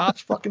then she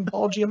pops fucking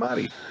Paul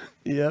Giamatti.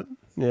 Yep.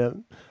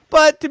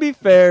 But to be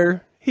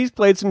fair, he's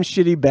played some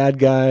shitty bad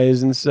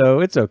guys, and so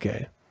it's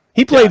okay.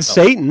 He played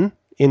Satan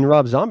in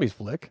Rob Zombie's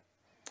flick.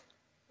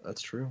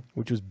 That's true.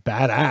 Which was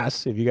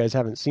badass, if you guys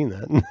haven't seen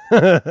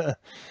that.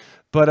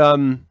 But,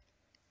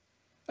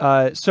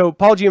 so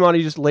Paul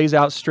Giamatti just lays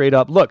out straight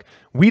up, look,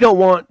 we don't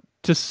want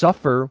to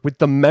suffer with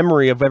the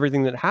memory of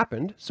everything that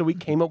happened, so we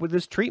came up with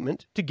this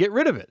treatment to get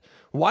rid of it.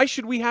 Why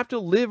should we have to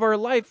live our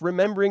life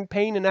remembering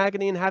pain and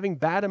agony and having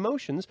bad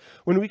emotions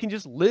when we can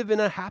just live in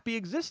a happy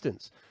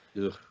existence?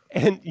 Ugh.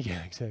 And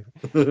yeah,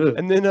 exactly.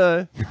 And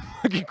then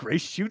fucking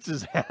Grace shoots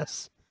his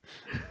ass.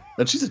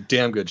 And she's a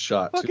damn good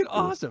shot. Fucking too.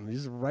 awesome.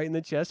 He's right in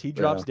the chest. He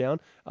drops down.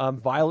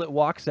 Violet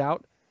walks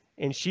out,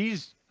 and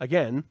she's,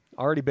 again,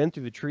 already been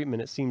through the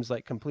treatment, it seems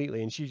like,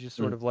 completely. And she's just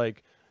sort of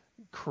like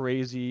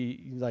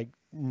crazy, like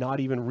not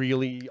even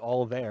really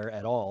all there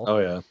at all. Oh,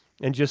 yeah.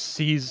 And just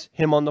sees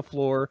him on the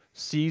floor,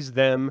 sees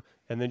them,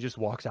 and then just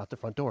walks out the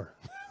front door.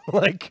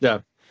 Like, yeah.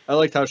 I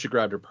liked how she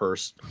grabbed her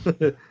purse.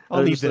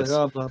 I'll need just like, this.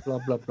 oh, blah, blah,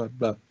 blah, blah,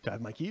 blah. Do I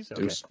have my keys?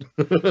 Okay. Deuce.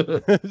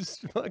 It's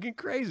fucking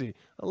crazy.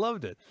 I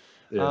loved it.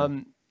 Yeah.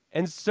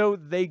 And so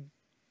they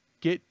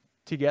get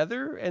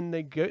together and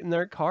they get in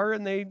their car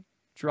and they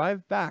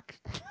drive back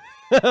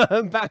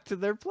back to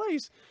their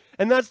place.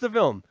 And that's the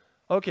film.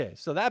 Okay,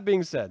 so that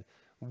being said,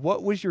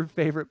 what was your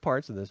favorite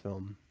parts of this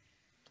film?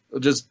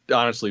 Just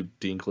honestly,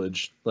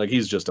 Dinklage. Like,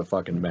 he's just a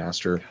fucking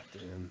master.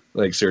 Goddamn.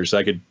 Like,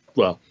 seriously,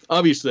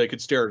 obviously I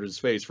could stare at his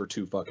face for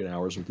 2 fucking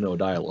hours with no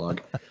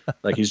dialogue.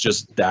 Like, he's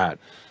just that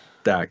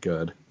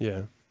good.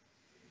 Yeah.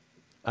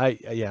 I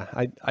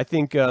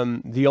think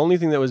the only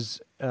thing that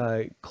was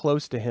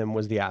close to him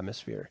was the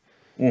atmosphere.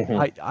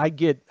 I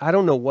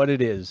don't know what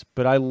it is,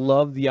 but I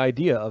love the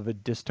idea of a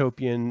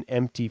dystopian,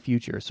 empty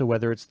future. So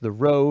whether it's The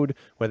Road,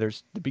 whether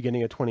it's the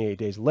beginning of 28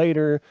 Days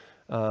Later,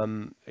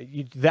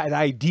 that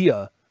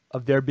idea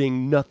of there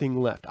being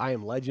nothing left. I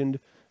Am Legend.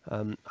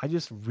 I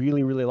just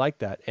really, really like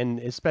that. And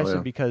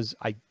especially because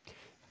I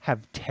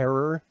have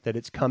terror that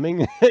it's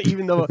coming,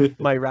 even though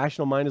my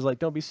rational mind is like,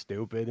 don't be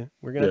stupid.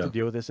 We're going to have to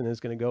deal with this and it's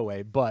going to go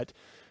away. But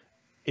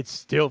it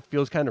still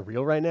feels kind of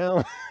real right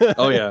now.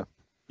 Oh, yeah.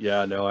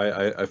 Yeah, no,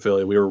 I feel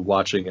like we were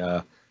watching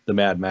the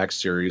Mad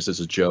Max series as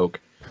a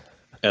joke.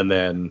 And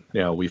then,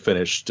 we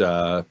finished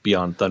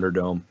Beyond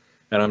Thunderdome.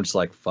 And I'm just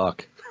like,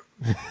 fuck.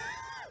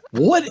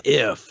 What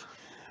if?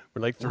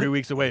 We're like 3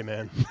 weeks away,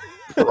 man.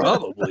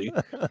 Probably.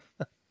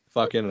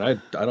 Fucking, I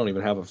don't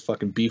even have a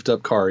fucking beefed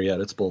up car yet.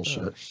 It's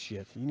bullshit. Oh,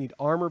 shit. You need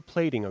armor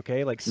plating,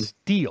 okay? Like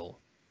steel.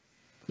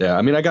 Yeah,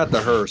 I mean, I got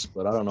the hearse,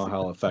 but I don't know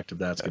how effective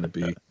that's going to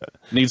be. It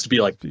needs to be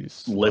like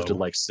lifted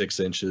like 6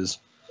 inches.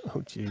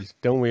 Oh, jeez.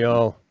 Don't we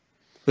all?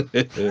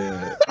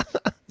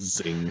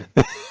 Zing.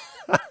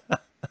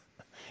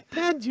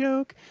 Bad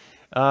joke.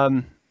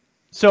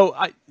 So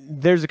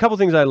there's a couple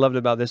things I loved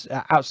about this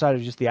outside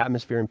of just the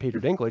atmosphere and Peter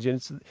Dinklage. And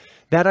it's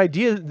that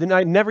idea that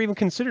I never even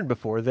considered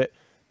before, that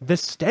the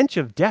stench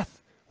of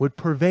death would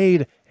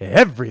pervade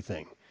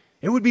everything.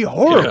 It would be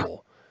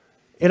horrible.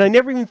 Yeah. And I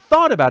never even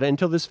thought about it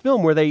until this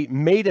film where they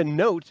made a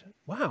note.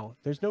 Wow,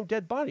 there's no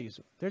dead bodies.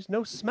 There's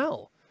no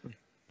smell.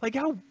 Like,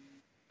 how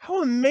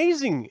how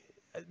amazing.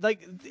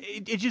 Like,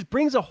 it just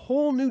brings a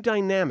whole new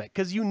dynamic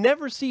because you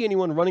never see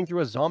anyone running through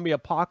a zombie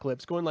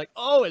apocalypse going like,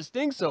 oh, it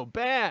stinks so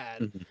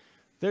bad. Mhm.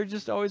 They're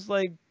just always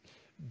like,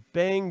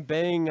 bang,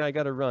 bang, I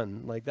gotta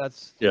run. Like,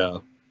 that's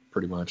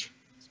pretty much.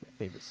 my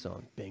favorite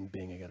song. Bang,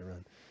 bang, I gotta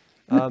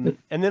run.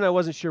 And then I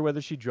wasn't sure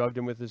whether she drugged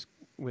him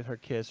with her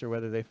kiss or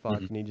whether they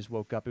fucked and he just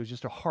woke up. It was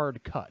just a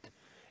hard cut.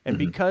 And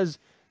because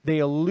they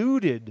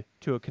alluded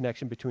to a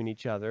connection between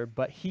each other,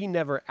 but he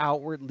never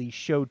outwardly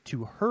showed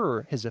to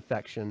her his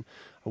affection,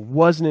 I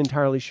wasn't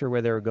entirely sure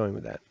where they were going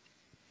with that.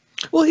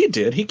 Well, he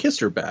did. He kissed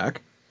her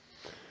back.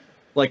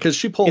 Like, because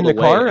she pulled in the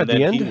away car and at the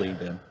then end? he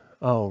leaned in.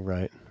 Oh,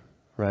 right.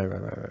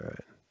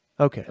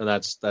 Okay. And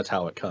that's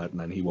how it cut. And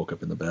then he woke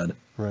up in the bed.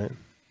 Right.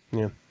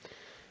 Yeah.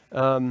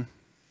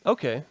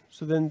 Okay.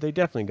 So then they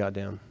definitely got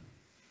down.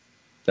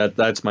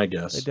 That's my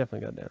guess. They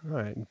definitely got down. All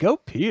right. Go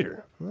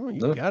Peter. Oh,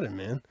 you got it,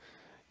 man.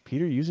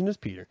 Peter using his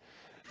Peter.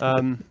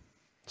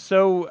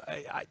 So,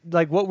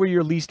 like, what were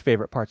your least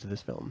favorite parts of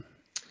this film?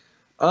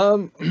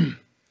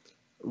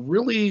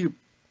 Really,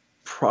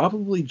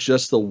 probably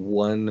just the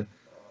one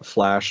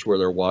flash where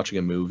they're watching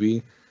a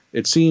movie.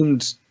 It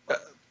seemed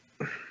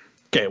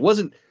okay. It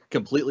wasn't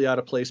completely out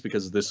of place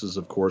because this is,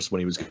 of course, when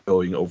he was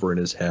going over in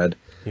his head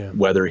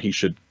whether he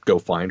should go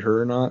find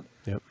her or not.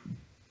 Yep.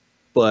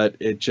 But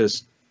it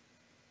just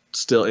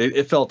still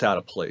it felt out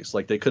of place.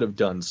 Like they could have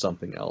done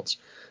something else.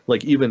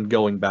 Like even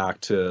going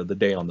back to the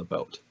day on the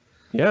boat.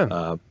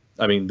 Yeah.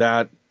 I mean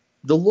the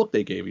look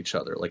they gave each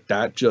other, like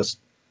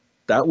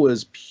that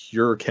was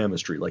pure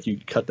chemistry. Like you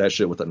could cut that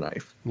shit with a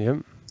knife. Yep.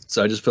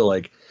 So I just feel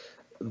like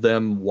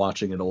them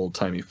watching an old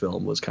timey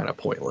film was kind of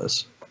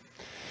pointless.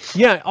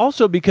 Yeah.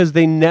 Also because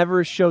they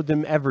never showed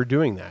them ever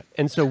doing that,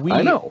 and so we,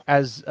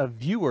 as a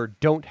viewer,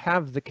 don't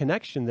have the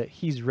connection that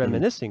he's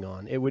reminiscing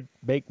on. It would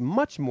make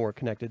much more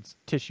connected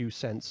tissue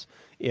sense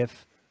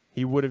if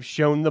he would have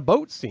shown the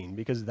boat scene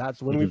because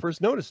that's when we first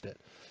noticed it.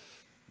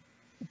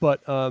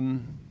 But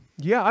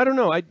yeah, I don't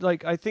know. I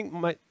think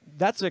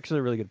that's actually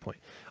a really good point.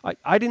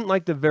 I didn't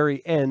like the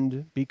very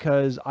end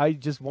because I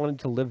just wanted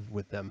to live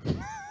with them.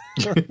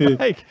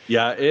 Like,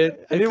 I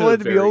didn't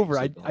want it to be over.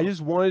 I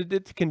just wanted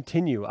it to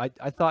continue. I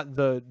thought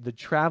the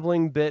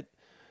traveling bit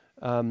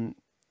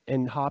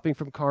and hopping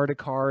from car to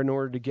car in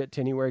order to get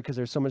to anywhere because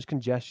there's so much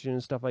congestion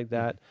and stuff like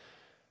that.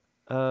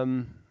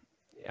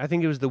 I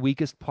think it was the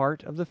weakest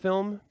part of the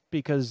film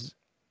because,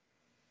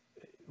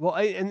 well,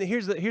 and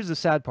here's the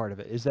sad part of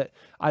it is that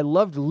I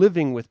loved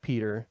living with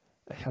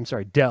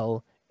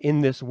Del in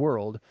this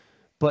world,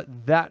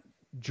 but that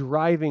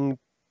driving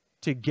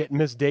to get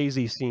Miss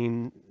Daisy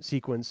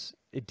sequence,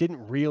 it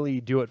didn't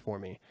really do it for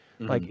me.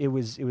 Like it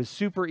was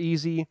super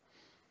easy,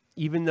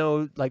 even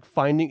though like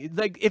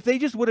if they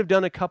just would have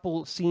done a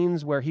couple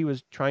scenes where he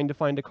was trying to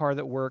find a car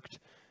that worked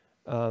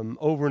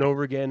over and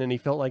over again, and he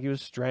felt like he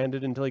was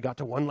stranded until he got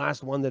to one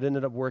last one that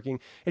ended up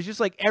working. It's just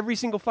like every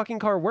single fucking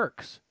car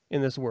works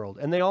in this world,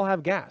 and they all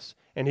have gas,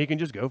 and he can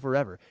just go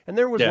forever. And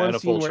there was one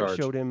scene where it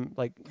showed him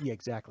like,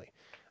 exactly,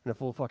 and a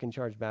full fucking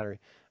charged battery.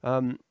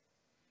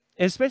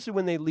 Especially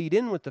when they lead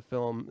in with the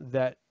film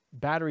that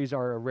batteries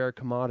are a rare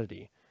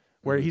commodity,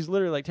 where he's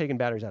literally like taking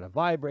batteries out of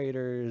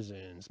vibrators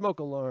and smoke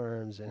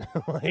alarms and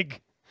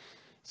like,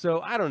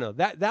 so I don't know,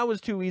 that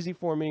was too easy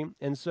for me.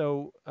 And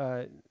so,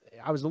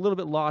 I was a little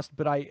bit lost,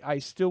 but I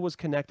still was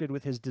connected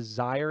with his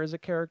desire as a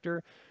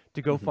character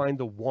to go find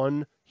the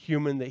one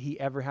human that he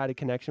ever had a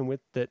connection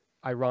with that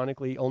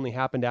ironically only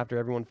happened after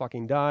everyone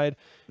fucking died.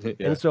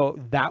 And so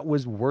that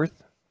was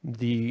worth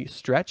the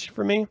stretch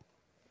for me.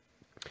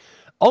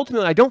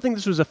 Ultimately, I don't think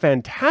this was a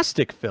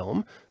fantastic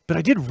film, but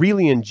I did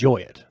really enjoy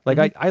it.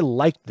 Like I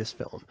liked this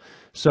film.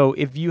 So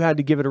if you had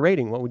to give it a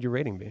rating, what would your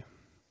rating be?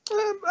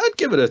 I'd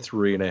give it a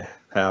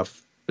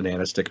 3.5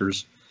 banana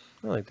stickers.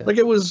 I like that. Like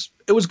it was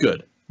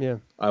good. Yeah.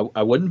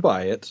 I wouldn't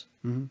buy it,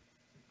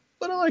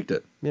 but I liked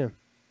it. Yeah.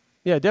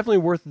 Yeah, definitely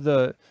worth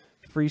the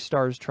free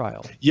stars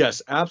trial.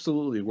 Yes,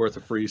 absolutely worth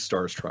a free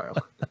stars trial.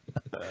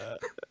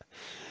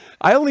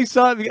 I only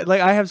saw it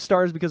like I have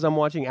stars because I'm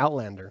watching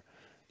Outlander.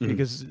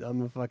 Because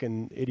I'm a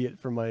fucking idiot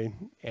from my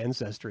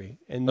ancestry.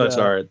 And that's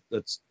all right.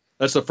 That's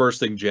the first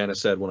thing Janice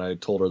said when I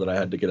told her that I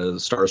had to get a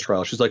stars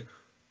trial. She's like,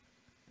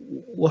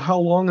 well, how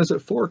long is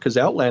it for? Because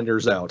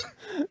Outlander's out.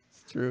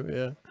 It's true,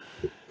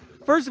 yeah.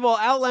 First of all,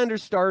 Outlander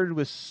started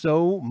with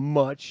so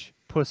much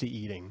pussy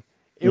eating.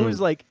 It was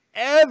like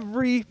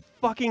every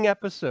fucking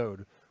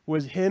episode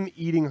was him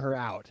eating her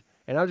out.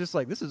 And I was just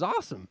like, this is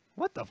awesome.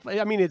 What the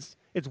I mean,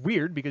 it's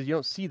weird because you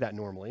don't see that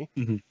normally.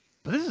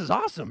 But this is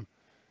awesome.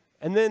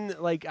 And then,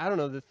 like, I don't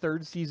know, the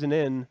third season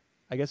in,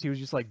 I guess he was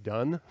just, like,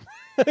 done.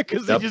 And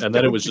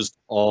then it was just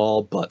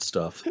all butt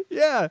stuff.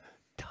 Yeah.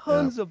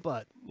 Tons of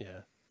butt.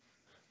 Yeah.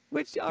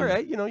 Which, all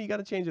right, you know, you got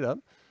to change it up.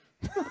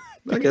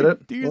 I get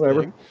it. Do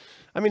your thing.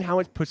 I mean, how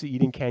much pussy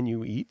eating can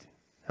you eat?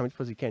 How much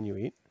pussy can you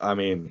eat? I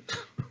mean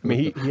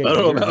he I don't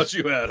know about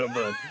you, Adam,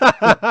 but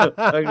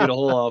I can eat a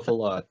whole awful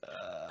lot.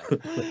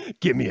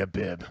 Give me a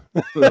bib.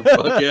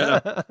 Fuck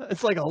yeah.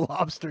 It's like a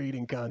lobster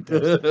eating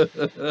contest.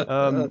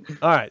 All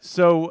right,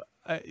 so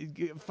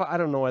I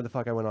don't know why the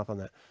fuck I went off on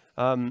that.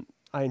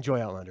 I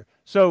enjoy Outlander.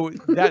 So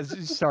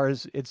that's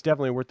Stars. It's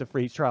definitely worth the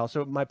free trial.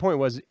 So my point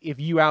was, if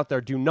you out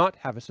there do not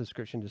have a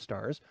subscription to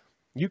Stars,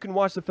 you can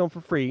watch the film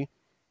for free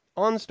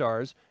on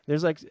Stars.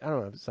 There's like, I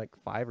don't know, it's like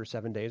 5 or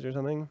 7 days or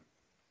something.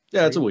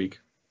 Yeah, it's a week.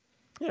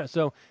 Yeah,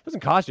 so it doesn't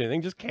cost you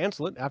anything. Just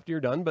cancel it after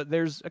you're done. But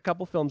there's a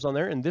couple films on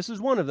there, and this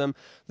is one of them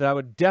that I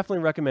would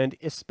definitely recommend,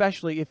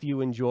 especially if you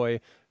enjoy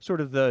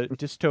sort of the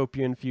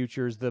dystopian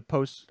futures, the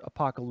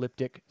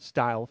post-apocalyptic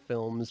style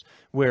films,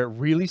 where it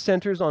really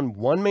centers on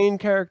one main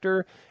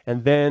character,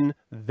 and then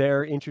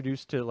they're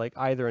introduced to like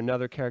either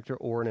another character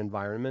or an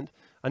environment.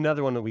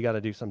 Another one that we got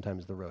to do sometime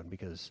is The Road,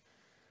 because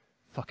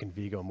fucking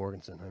Viggo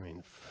Mortensen. I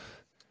mean,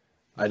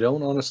 I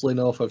don't honestly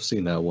know if I've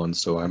seen that one,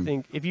 so I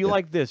think if you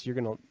like this, you're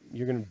gonna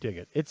dig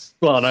it. It's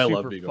well, and I super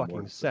love Viggo fucking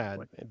Mortensen, sad,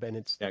 like, and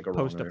it's can't go wrong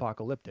there.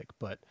 post-apocalyptic,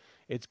 but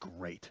it's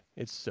great.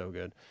 It's so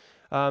good.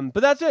 But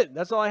that's it.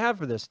 That's all I have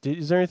for this.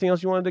 Is there anything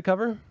else you wanted to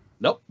cover?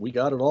 Nope, we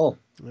got it all.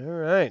 All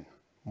right,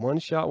 one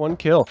shot, one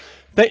kill.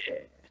 The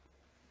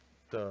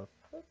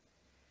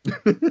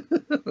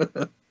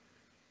did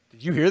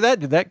you hear that?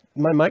 Did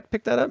my mic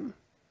pick that up?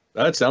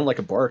 That sounded like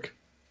a bark.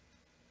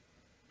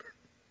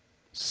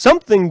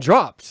 Something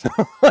dropped.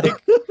 Like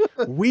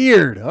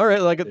weird. All right,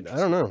 like I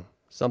don't know.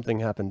 Something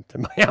happened to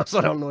my house.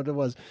 I don't know what it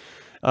was.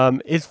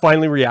 It's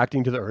finally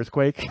reacting to the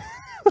earthquake.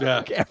 Yeah.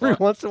 Like every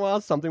once in a while,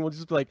 something will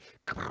just be like.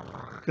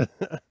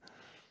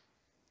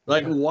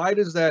 Like, why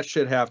does that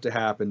shit have to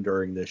happen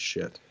during this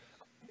shit?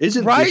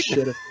 Isn't Right? this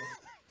shit a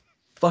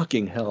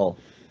fucking hell?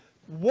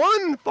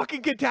 One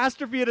fucking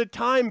catastrophe at a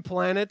time,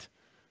 planet.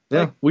 Yeah,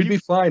 Like, we'd be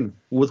fine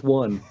with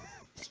one.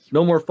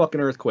 No more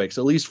fucking earthquakes,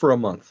 at least for a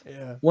month.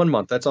 Yeah. 1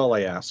 month, that's all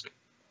I ask.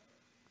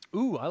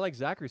 Ooh, I like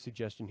Zachary's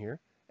suggestion here.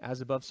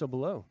 As above, so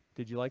below.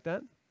 Did you like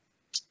that?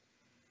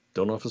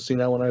 Don't know if I've seen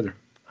that one either.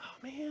 Oh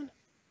man,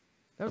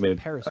 that was I mean,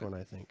 the Paris one,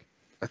 I think.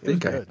 I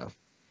think I good. have.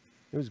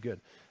 It was good.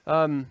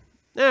 All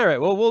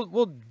right. Well,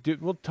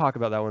 we'll talk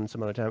about that one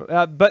some other time.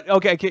 But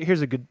okay,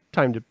 here's a good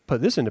time to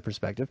put this into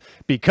perspective,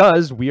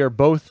 because we are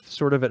both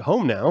sort of at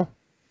home now,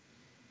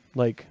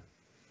 like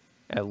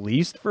at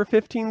least for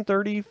 15,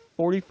 30,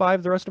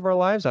 45 the rest of our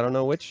lives. I don't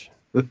know which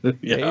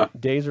Yeah.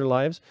 days or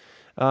lives.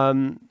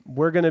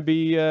 We're going to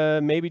be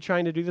maybe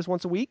trying to do this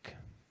once a week.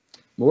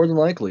 More than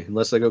likely,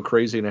 unless I go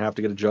crazy and I have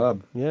to get a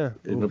job Yeah.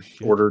 in Ooh,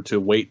 shit. order to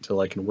wait till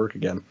I can work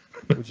again.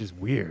 Which is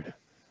weird.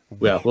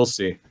 Yeah, we'll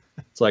see.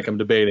 It's like I'm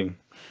debating.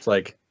 It's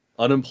like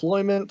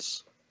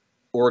unemployment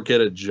or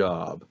get a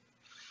job.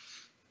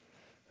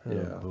 Oh,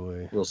 Yeah.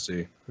 boy. We'll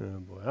see. Oh,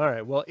 boy. All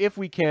right. Well, if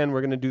we can,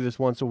 we're going to do this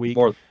once a week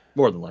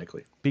More than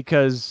likely.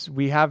 because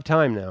we have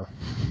time now.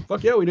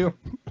 Fuck yeah, we do.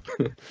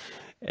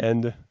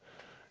 And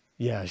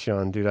yeah,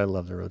 Sean, dude, I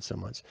love The Road so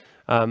much.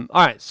 All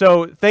right,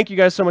 so thank you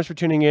guys so much for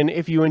tuning in.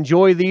 If you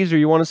enjoy these or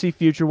you want to see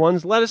future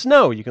ones, let us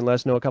know. You can let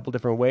us know a couple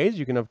different ways.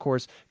 You can, of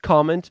course,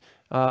 comment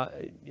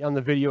on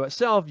the video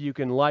itself. You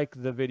can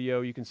like the video.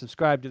 You can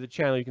subscribe to the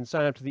channel. You can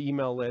sign up to the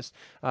email list.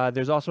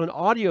 There's also an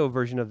audio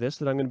version of this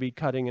that I'm going to be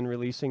cutting and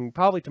releasing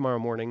probably tomorrow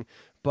morning,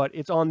 but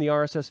it's on the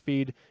RSS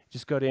feed.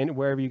 Just go to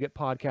wherever you get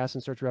podcasts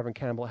and search Reverend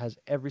Campbell. It has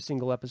every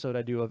single episode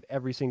I do of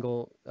every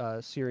single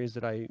series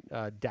that I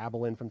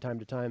dabble in from time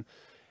to time.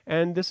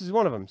 And this is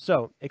one of them.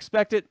 So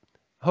expect it.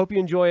 Hope you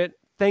enjoy it.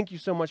 Thank you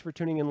so much for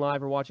tuning in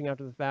live or watching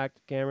after the fact.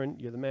 Cameron,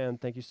 you're the man.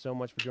 Thank you so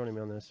much for joining me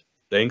on this.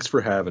 Thanks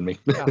for having me.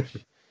 Gosh,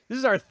 this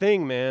is our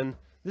thing, man.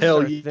 This Hell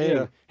is our yeah.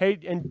 thing. Hey,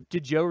 and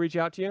did Joe reach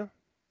out to you?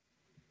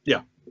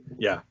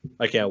 Yeah,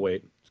 I can't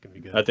wait. It's going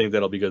to be good. I think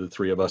that'll be good, the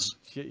three of us.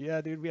 Shit,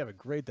 yeah, dude, we have a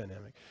great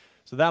dynamic.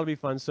 So that'll be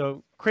fun.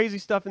 So crazy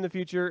stuff in the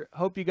future.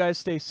 Hope you guys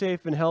stay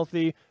safe and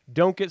healthy.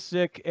 Don't get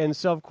sick and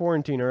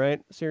self-quarantine, all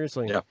right?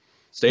 Seriously. Yeah.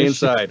 Stay This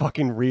shit's inside.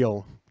 fucking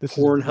real. This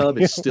Pornhub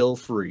real. is still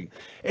free.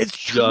 It's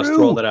Just true.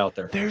 throw that out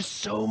there. There's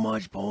so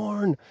much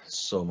porn.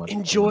 So much.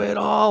 Enjoy it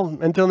all.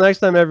 Until next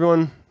time,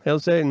 everyone. Hail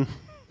Satan.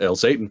 Hail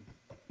Satan.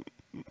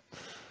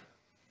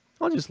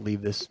 I'll just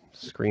leave this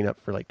screen up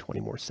for like 20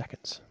 more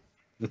seconds.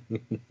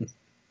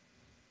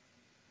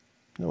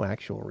 No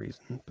actual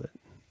reason, but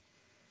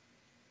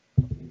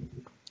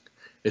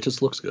It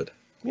just looks good.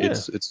 Yeah.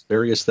 It's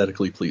very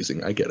aesthetically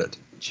pleasing. I get it.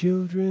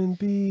 children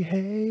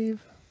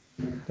behave.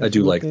 I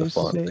do That's like what the they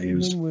font say they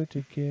used. when we're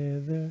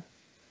together,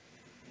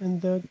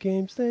 and the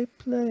games they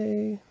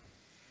play.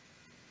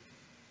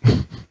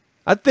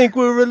 I think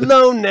we're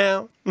alone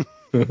now.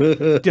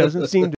 Doesn't seem to